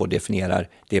att vi håller på att definiera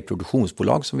det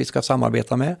produktionsbolag som vi ska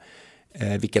samarbeta med.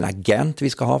 Vilken agent vi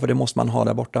ska ha, för det måste man ha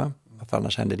där borta. För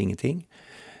annars händer det ingenting.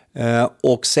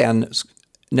 Och sen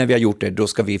när vi har gjort det, då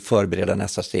ska vi förbereda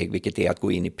nästa steg, vilket är att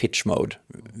gå in i pitch mode.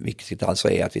 Vilket alltså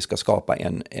är att vi ska skapa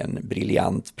en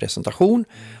briljant presentation.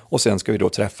 Och sen ska vi då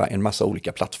träffa en massa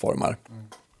olika plattformar.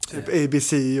 Typ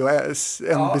ABC och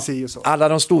NBC och så. Alla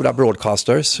de stora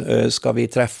broadcasters ska vi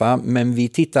träffa, men vi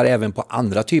tittar även på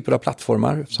andra typer av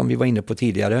plattformar som vi var inne på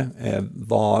tidigare.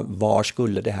 Var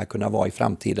skulle det här kunna vara i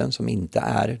framtiden som inte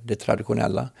är det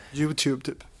traditionella? YouTube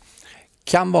typ?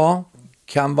 Kan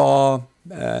vara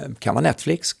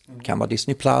Netflix, kan vara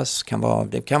Disney+,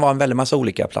 det kan vara en väldig massa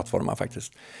olika plattformar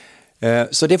faktiskt.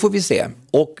 Så det får vi se.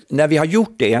 Och när vi har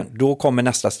gjort det, då kommer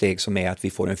nästa steg som är att vi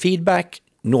får en feedback.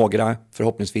 Några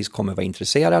förhoppningsvis kommer vara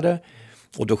intresserade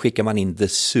och då skickar man in the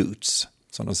suits,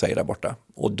 som de säger där borta.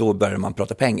 Och då börjar man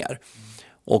prata pengar.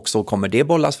 Och så kommer det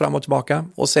bollas fram och tillbaka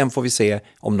och sen får vi se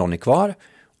om någon är kvar.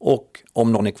 Och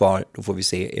om någon är kvar, då får vi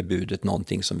se är budet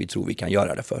någonting som vi tror vi kan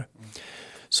göra det för.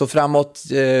 Så framåt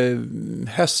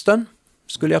hösten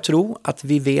skulle jag tro att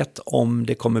vi vet om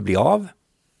det kommer bli av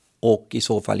och i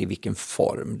så fall i vilken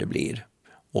form det blir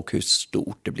och hur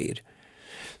stort det blir.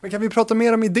 Men kan vi prata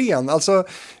mer om idén? Alltså,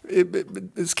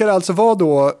 ska det alltså vara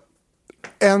då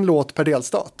en låt per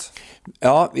delstat?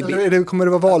 Ja, kommer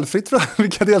det vara valfritt för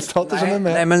vilka delstater som är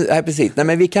med? Nej, precis. Nej,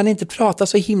 men vi kan inte prata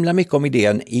så himla mycket om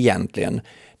idén egentligen.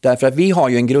 Därför att vi har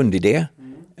ju en grundidé,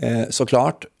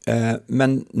 såklart.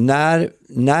 Men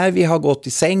när vi har gått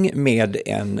i säng med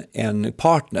en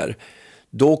partner,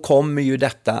 då kommer ju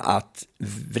detta att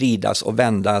vridas och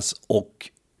vändas och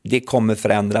det kommer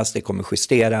förändras, det kommer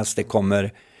justeras, det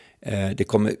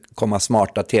kommer komma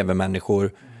smarta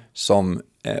tv-människor som,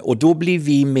 och då blir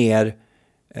vi mer,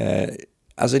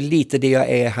 alltså lite det jag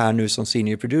är här nu som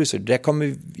senior producer, där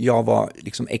kommer jag vara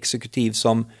liksom exekutiv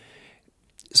som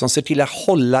ser till att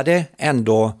hålla det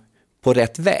ändå på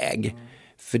rätt väg.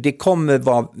 För det kommer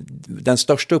vara den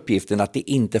största uppgiften att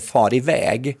det inte far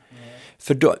iväg.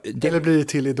 För då, eller blir det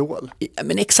till Idol?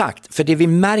 Men exakt, för det vi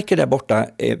märker där borta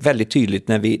är väldigt tydligt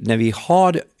när vi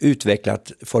har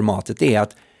utvecklat formatet är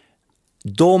att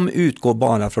de utgår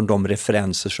bara från de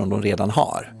referenser som de redan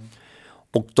har.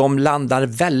 Och de landar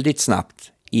väldigt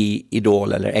snabbt i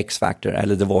Idol eller X-Factor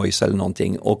eller The Voice eller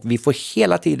någonting. Och vi får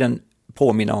hela tiden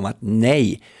påminna om att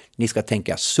nej, ni ska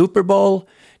tänka Super Bowl,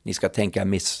 ni ska tänka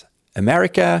Miss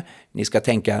America, ni ska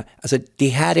tänka, alltså det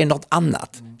här är något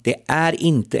annat. Det är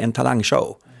inte en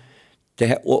talangshow.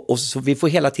 Och så vi får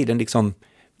hela tiden liksom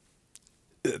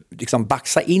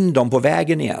baxa in dem på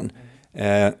vägen igen.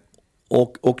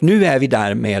 Och nu är vi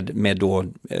där med då,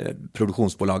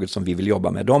 produktionsbolaget som vi vill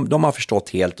jobba med. De har förstått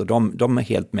helt och de är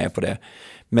helt med på det.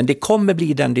 Men det kommer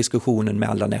bli den diskussionen med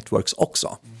alla networks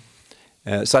också.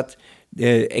 Så att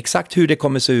exakt hur det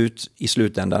kommer se ut i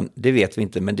slutändan, det vet vi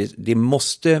inte. Men det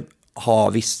måste ha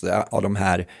vissa av de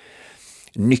här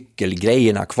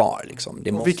nyckelgrejerna kvar. Liksom.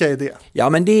 Vilka är det? Ja,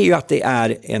 men det är ju att det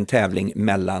är en tävling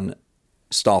mellan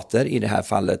stater. I det här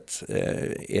fallet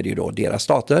är det ju då deras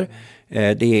stater.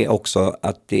 Det är också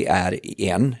att det är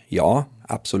ja,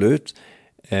 absolut.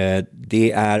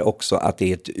 Det är också att det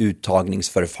är ett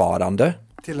uttagningsförfarande.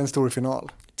 Till en stor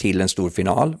final. Till en stor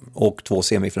final och 2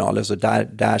 semifinaler. Så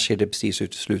där ser det precis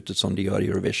ut i slutet som det gör i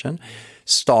Eurovision.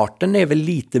 Starten är väl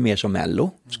lite mer som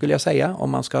Mello, skulle jag säga, om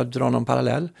man ska dra någon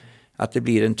parallell. Att det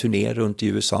blir en turné runt i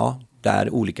USA där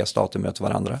olika stater möter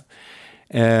varandra.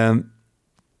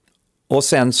 Och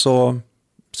sen så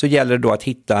gäller det då att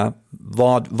hitta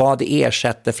vad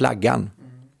ersätter flaggan.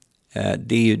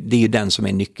 Det är ju den som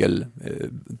är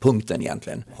nyckelpunkten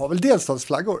egentligen. Har väl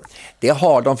delstatsflaggor? Det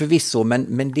har de förvisso,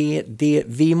 men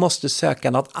vi måste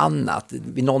söka något annat.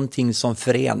 Någonting som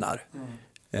förenar.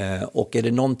 Och är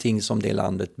det någonting som det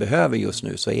landet behöver just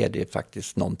nu så är det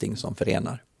faktiskt någonting som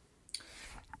förenar.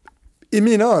 I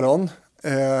mina öron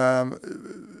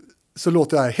så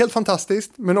låter det här helt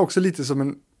fantastiskt, men också lite som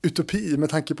en utopi med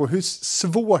tanke på hur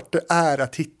svårt det är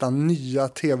att hitta nya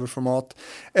tv-format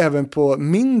även på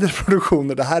mindre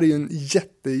produktioner. Det här är ju en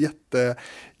jätte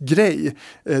grej.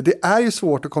 Det är ju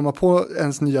svårt att komma på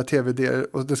ens nya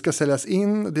tv-idéer och det ska säljas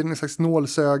in, det är en slags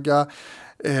nålsöga.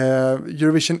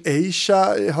 Eurovision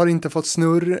Asia har inte fått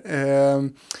snurr.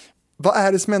 Vad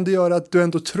är det som ändå gör att du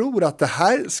ändå tror att det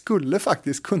här skulle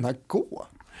faktiskt kunna gå?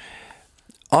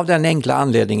 Av den enkla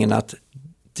anledningen att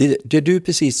det du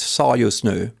precis sa just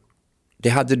nu, det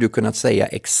hade du kunnat säga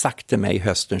exakt till mig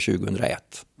hösten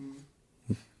 2001.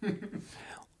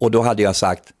 Och då hade jag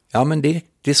sagt, ja men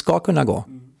det ska kunna gå.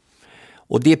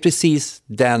 Och det är precis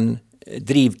den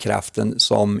drivkraften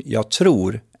som jag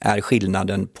tror är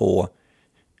skillnaden på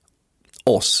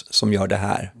oss som gör det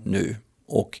här nu.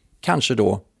 Och kanske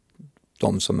då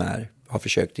de som har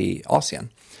försökt i Asien.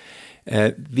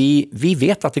 Vi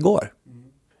vet att det går.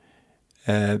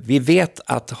 Vi vet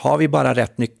att har vi bara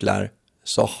rätt nycklar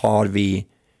så har vi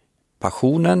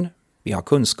passionen, vi har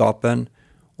kunskapen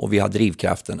och vi har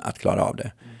drivkraften att klara av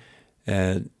det.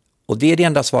 Och det är det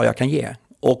enda svar jag kan ge.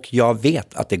 Och jag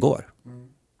vet att det går.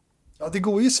 Ja, det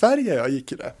går ju i Sverige, jag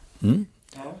gick i det.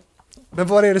 Ja. Men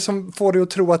vad är det som får dig att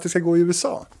tro att det ska gå i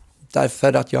USA?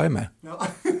 Därför att jag är med.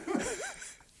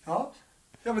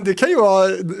 Ja, men det kan ju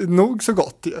vara nog så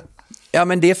gott ju. Ja,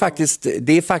 men det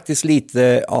är faktiskt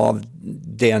lite av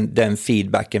den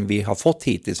feedbacken vi har fått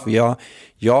hittills. För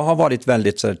jag har varit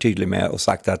väldigt så tydlig med och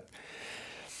sagt att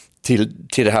till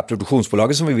det här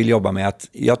produktionsbolaget som vi vill jobba med, att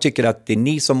jag tycker att det är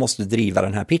ni som måste driva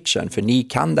den här pitchen. För ni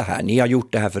kan det här, ni har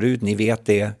gjort det här förut, ni vet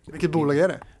det. Vilket bolag är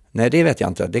det? Nej, det vet jag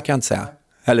inte, det kan jag inte säga.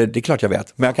 Eller det är klart jag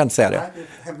vet, men jag kan inte säga det. Nej, det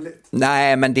är hemligt.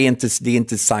 Nej, men det är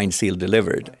inte signed, sealed,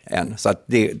 delivered än. Så att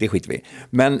det skiter vi.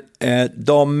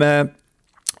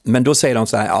 Men då säger de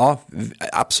så här, ja,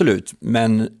 absolut,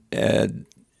 men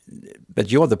but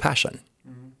you're the passion.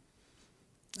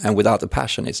 And without the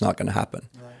passion it's not going to happen.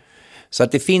 Nej. Så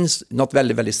att det finns något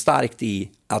väldigt, väldigt starkt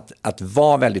i att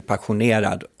vara väldigt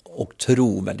passionerad och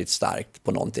tro väldigt starkt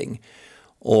på någonting.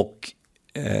 Och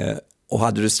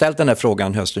hade du ställt den här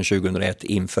frågan hösten 2001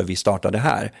 inför vi startade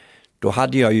här, då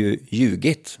hade jag ju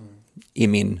ljugit i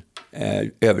min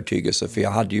övertygelse, för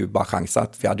jag hade ju bara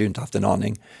chansat, för jag hade ju inte haft en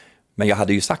aning. Men jag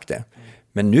hade ju sagt det.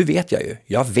 Men nu vet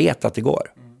jag vet att det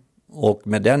går. Och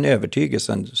med den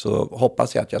övertygelsen så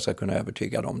hoppas jag att jag ska kunna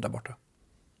övertyga dem där borta.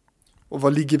 Och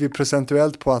vad ligger vi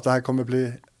procentuellt på att det här kommer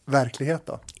bli verklighet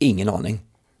då? Ingen aning.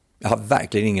 Jag har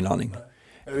verkligen ingen aning.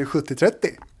 Är det 70-30?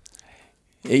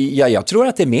 Ja, jag tror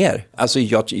att det är mer. Alltså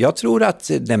jag tror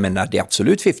att det är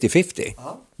absolut 50-50.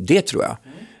 Aha. Det tror jag.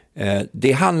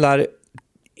 Det handlar,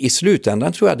 i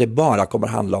slutändan tror jag det bara kommer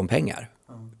handla om pengar.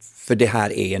 För det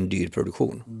här är en dyr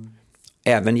produktion.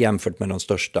 Även jämfört med de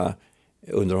största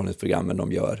underhållningsprogrammen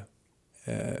de gör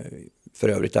för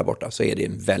övrigt där borta, så är det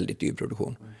en väldigt dyr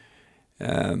produktion.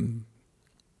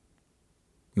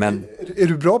 Men är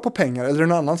du bra på pengar eller är det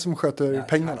någon annan som sköter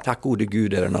pengarna? Tack gode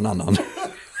gud är det någon annan.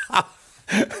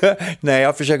 Nej,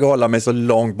 jag försöker hålla mig så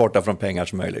långt borta från pengar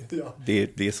som möjligt. Ja.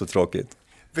 Det är så tråkigt.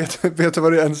 Vet du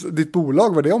vad ditt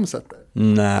bolag, vad det omsätter?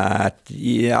 Nej,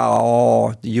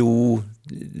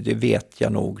 det vet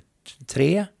jag nog.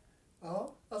 3?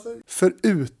 Ja, alltså.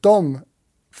 Förutom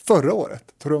förra året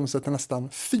tror jag omsätter nästan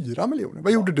 4 miljoner.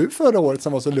 Vad gjorde du förra året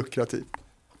som var så lukrativt?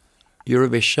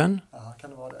 Eurovision. Ja, kan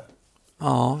det vara det?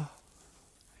 Ja.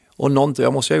 Och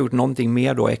jag måste ha gjort någonting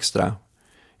mer då extra.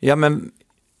 Ja, men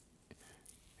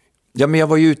jag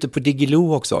var ju ute på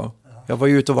Diggiloo också. Jag var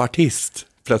ju ute och var artist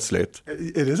plötsligt.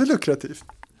 Är det så lukrativt?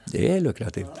 Det är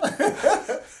lukrativt.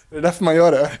 Det är därför man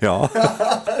gör det. Ja.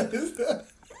 Just det.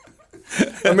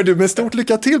 Ja, men du, med stort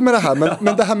lycka till med det här.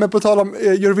 Men det här med på tal om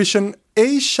Eurovision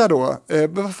Asia då.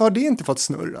 Varför har det inte fått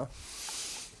snurra?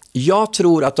 Jag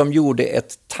tror att de gjorde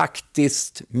ett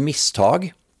taktiskt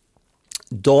misstag.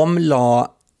 De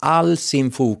la all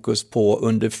sin fokus på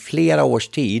under flera års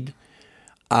tid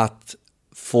att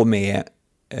få med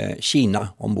Kina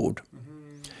ombord.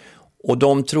 Och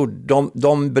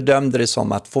de bedömde det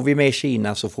som att får vi med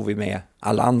Kina så får vi med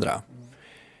alla andra.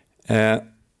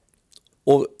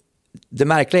 Och det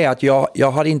märkliga är att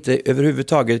jag har inte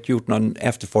överhuvudtaget gjort någon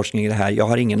efterforskning i det här. Jag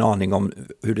har ingen aning om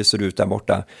hur det ser ut där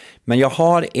borta. Men jag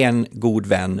har en god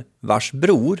vän vars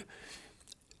bror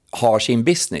har sin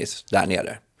business där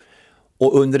nere.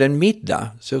 Och under en middag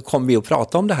så kom vi att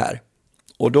prata om det här.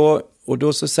 Och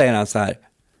då så säger han så här: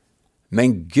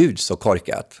 men gud så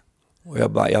korkat. Och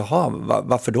jag bara, jaha,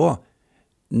 varför då?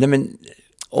 Nej men,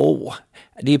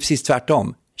 det är precis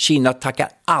tvärtom. Kina tackar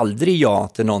aldrig ja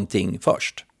till någonting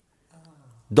först.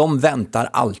 De väntar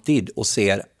alltid och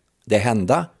ser det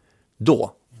hända,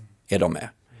 då är de med.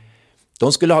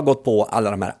 De skulle ha gått på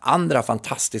alla de här andra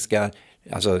fantastiska,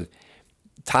 alltså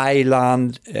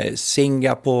Thailand,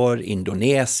 Singapore,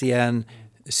 Indonesien,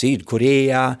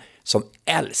 Sydkorea, som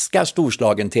älskar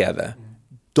storslagen tv.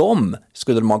 De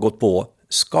skulle de ha gått på,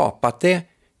 skapat det,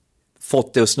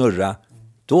 fått det att snurra.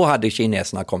 Då hade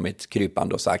kineserna kommit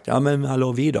krypande och sagt, ja men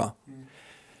hallå vi då?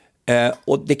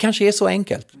 Och det kanske är så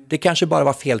enkelt. Det kanske bara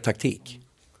var fel taktik.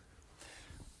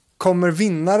 Kommer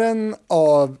vinnaren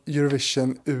av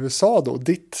Eurovision USA då,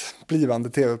 ditt blivande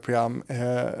tv-program,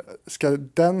 ska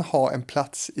den ha en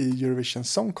plats i Eurovision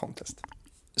Song Contest?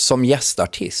 Som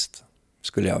gästartist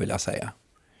skulle jag vilja säga.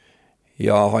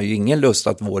 Jag har ju ingen lust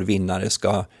att vår vinnare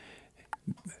ska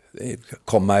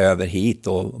komma över hit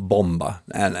och bomba.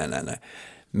 Nej.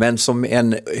 Men som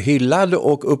en hyllad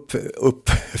och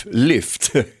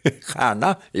upplyft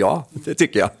stjärna, ja, det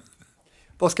tycker jag.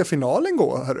 Vad ska finalen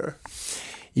gå, hörru?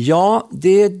 Ja,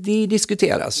 det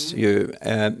diskuteras ju.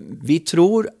 Vi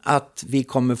tror att vi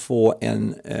kommer få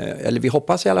eller vi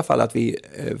hoppas i alla fall att vi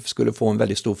skulle få en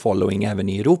väldigt stor following även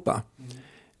i Europa.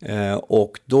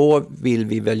 Och då vill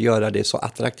vi väl göra det så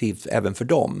attraktivt även för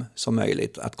dem som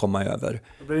möjligt att komma över.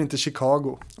 Det blir inte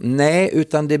Chicago. Nej,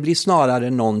 utan det blir snarare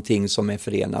någonting som är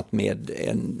förenat med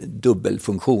en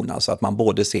dubbelfunktion. Alltså att man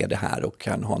både ser det här och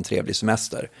kan ha en trevlig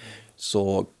semester.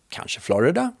 Så kanske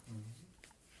Florida.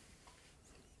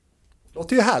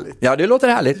 Låter ju härligt. Ja, det låter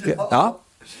härligt. Ja.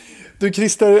 Du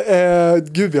Christer,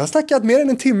 gud vi har snackat mer än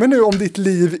en timme nu om ditt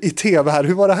liv i tv här.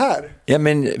 Hur var det här? Ja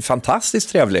men fantastiskt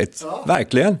trevligt, ja.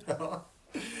 Verkligen. Ja.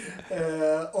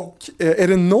 Och är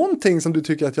det någonting som du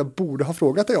tycker att jag borde ha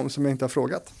frågat dig om som jag inte har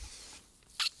frågat?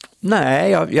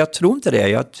 Nej, jag tror inte det.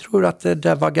 Jag tror att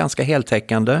det var ganska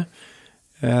heltäckande.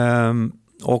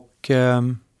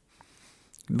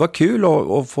 Det var kul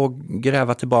att få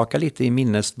gräva tillbaka lite i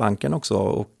minnesbanken också.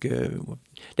 Och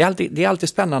det är alltid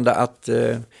spännande att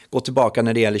gå tillbaka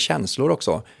när det gäller känslor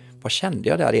också. Vad kände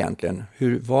jag där egentligen?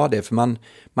 Hur var det? För man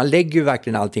lägger ju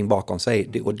verkligen allting bakom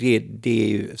sig. Och det är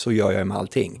ju, så gör jag med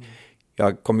allting.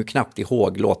 Jag kommer ju knappt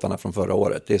ihåg låtarna från förra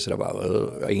året. Det är sådär bara,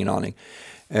 jag har ingen aning.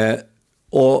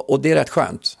 Och det är rätt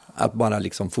skönt att bara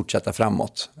liksom fortsätta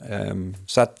framåt.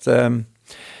 Så att...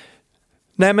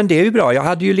 Nej men det är ju bra. Jag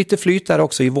hade ju lite flyt där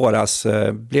också i våras.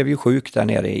 Blev ju sjuk där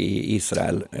nere i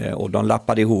Israel. Och de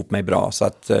lappade ihop mig bra. Så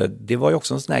att det var ju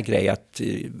också en sån här grej att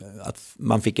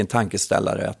man fick en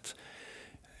tankeställare.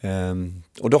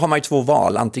 Och då har man ju två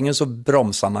val. Antingen så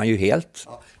bromsar man ju helt.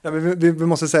 Ja, vi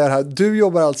måste säga det här. Du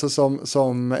jobbar alltså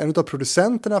som en av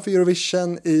producenterna för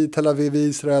Eurovision i Tel Aviv i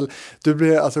Israel. Du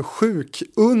blir alltså sjuk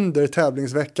under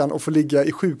tävlingsveckan och får ligga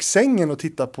i sjuksängen och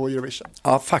titta på Eurovision.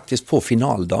 Ja, faktiskt på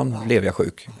finaldagen blev jag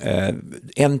sjuk.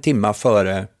 1 timme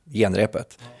före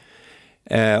genrepet.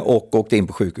 Och åkte in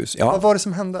på sjukhus. Ja. Vad var det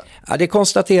som hände? Ja, det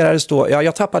konstaterades då.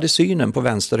 Jag tappade synen på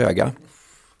vänster öga.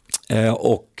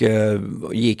 Och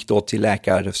gick då till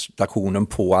läkarstationen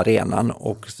på arenan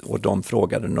och de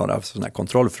frågade några sådana här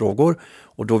kontrollfrågor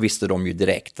och då visste de ju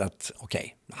direkt att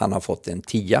okej, han har fått en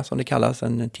TIA som det kallas,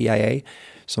 en TIA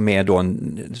som är då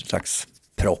en slags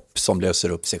propp som löser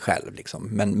upp sig själv liksom.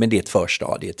 Men det är ett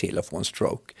förstadie till att få en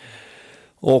stroke.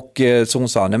 Och så hon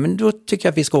sa, nej men då tycker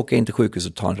jag att vi ska åka in till sjukhus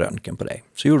och ta en röntgen på dig.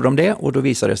 Så gjorde de det och då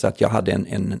visade det sig att jag hade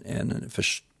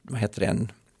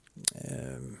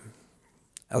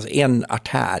alltså en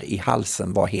artär i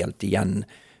halsen var helt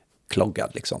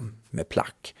igenkloggad liksom, med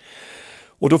plack.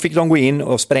 Och då fick de gå in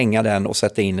och spränga den och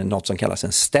sätta in något som kallas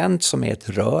en stent, som är ett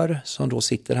rör som då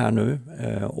sitter här nu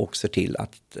och ser till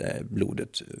att blodet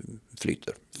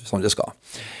flyter som det ska.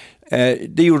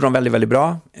 Det gjorde de väldigt, väldigt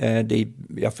bra.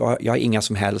 Jag har inga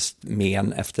som helst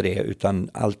men efter det, utan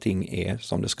allting är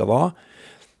som det ska vara.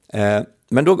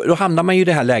 Men då hamnar man ju i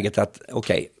det här läget att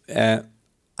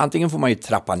antingen får man ju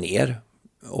trappa ner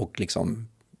och liksom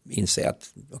inse att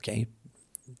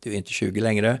du är inte 20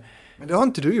 längre. Men det har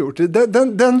inte du gjort.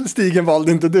 Den stigen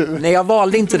valde inte du. Nej, jag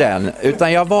valde inte den,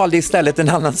 utan jag valde istället en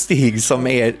annan stig som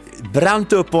är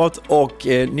brant uppåt och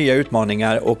nya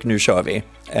utmaningar, och nu kör vi.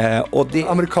 Och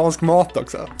amerikansk mat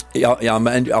också. Ja,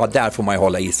 men där får man ju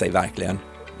hålla i sig verkligen.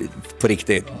 På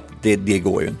riktigt, det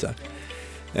går ju inte.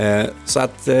 Så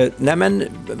att,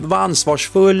 var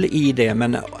ansvarsfull i det,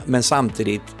 men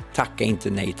samtidigt tacka inte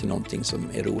nej till någonting som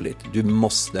är roligt. Du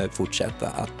måste fortsätta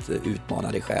att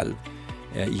utmana dig själv.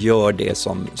 Gör det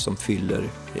som fyller.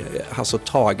 Hasse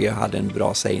Tage hade en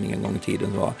bra sägning en gång i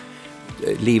tiden. Var,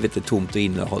 livet är tomt och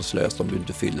innehållslöst om du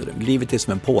inte fyller det. Livet är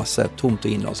som en påse, tomt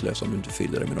och innehållslöst om du inte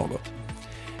fyller det med något.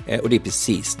 Och det är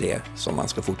precis det som man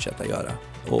ska fortsätta göra.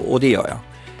 Och det gör jag.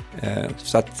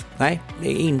 Så att nej,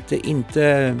 det är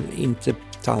inte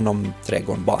ta hand om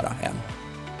trädgården bara än.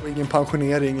 Och ingen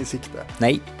pensionering i sikte?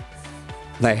 Nej,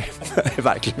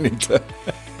 verkligen inte.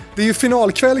 Det är ju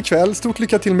finalkväll ikväll. Stort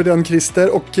lycka till med den, Christer.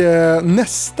 Och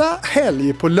nästa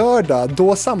helg på lördag,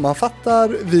 då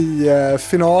sammanfattar vi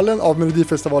finalen av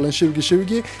Melodifestivalen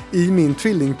 2020 i min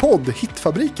tvillingpodd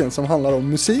Hitfabriken, som handlar om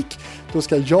musik. Då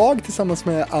ska jag tillsammans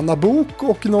med Anna Bok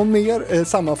och någon mer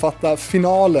sammanfatta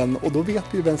finalen, och då vet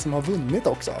vi vem som har vunnit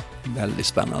också. Väldigt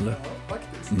spännande. Ja,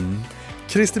 faktiskt.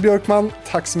 Christer Björkman,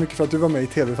 tack så mycket för att du var med i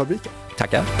TV-fabriken.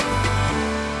 Tackar.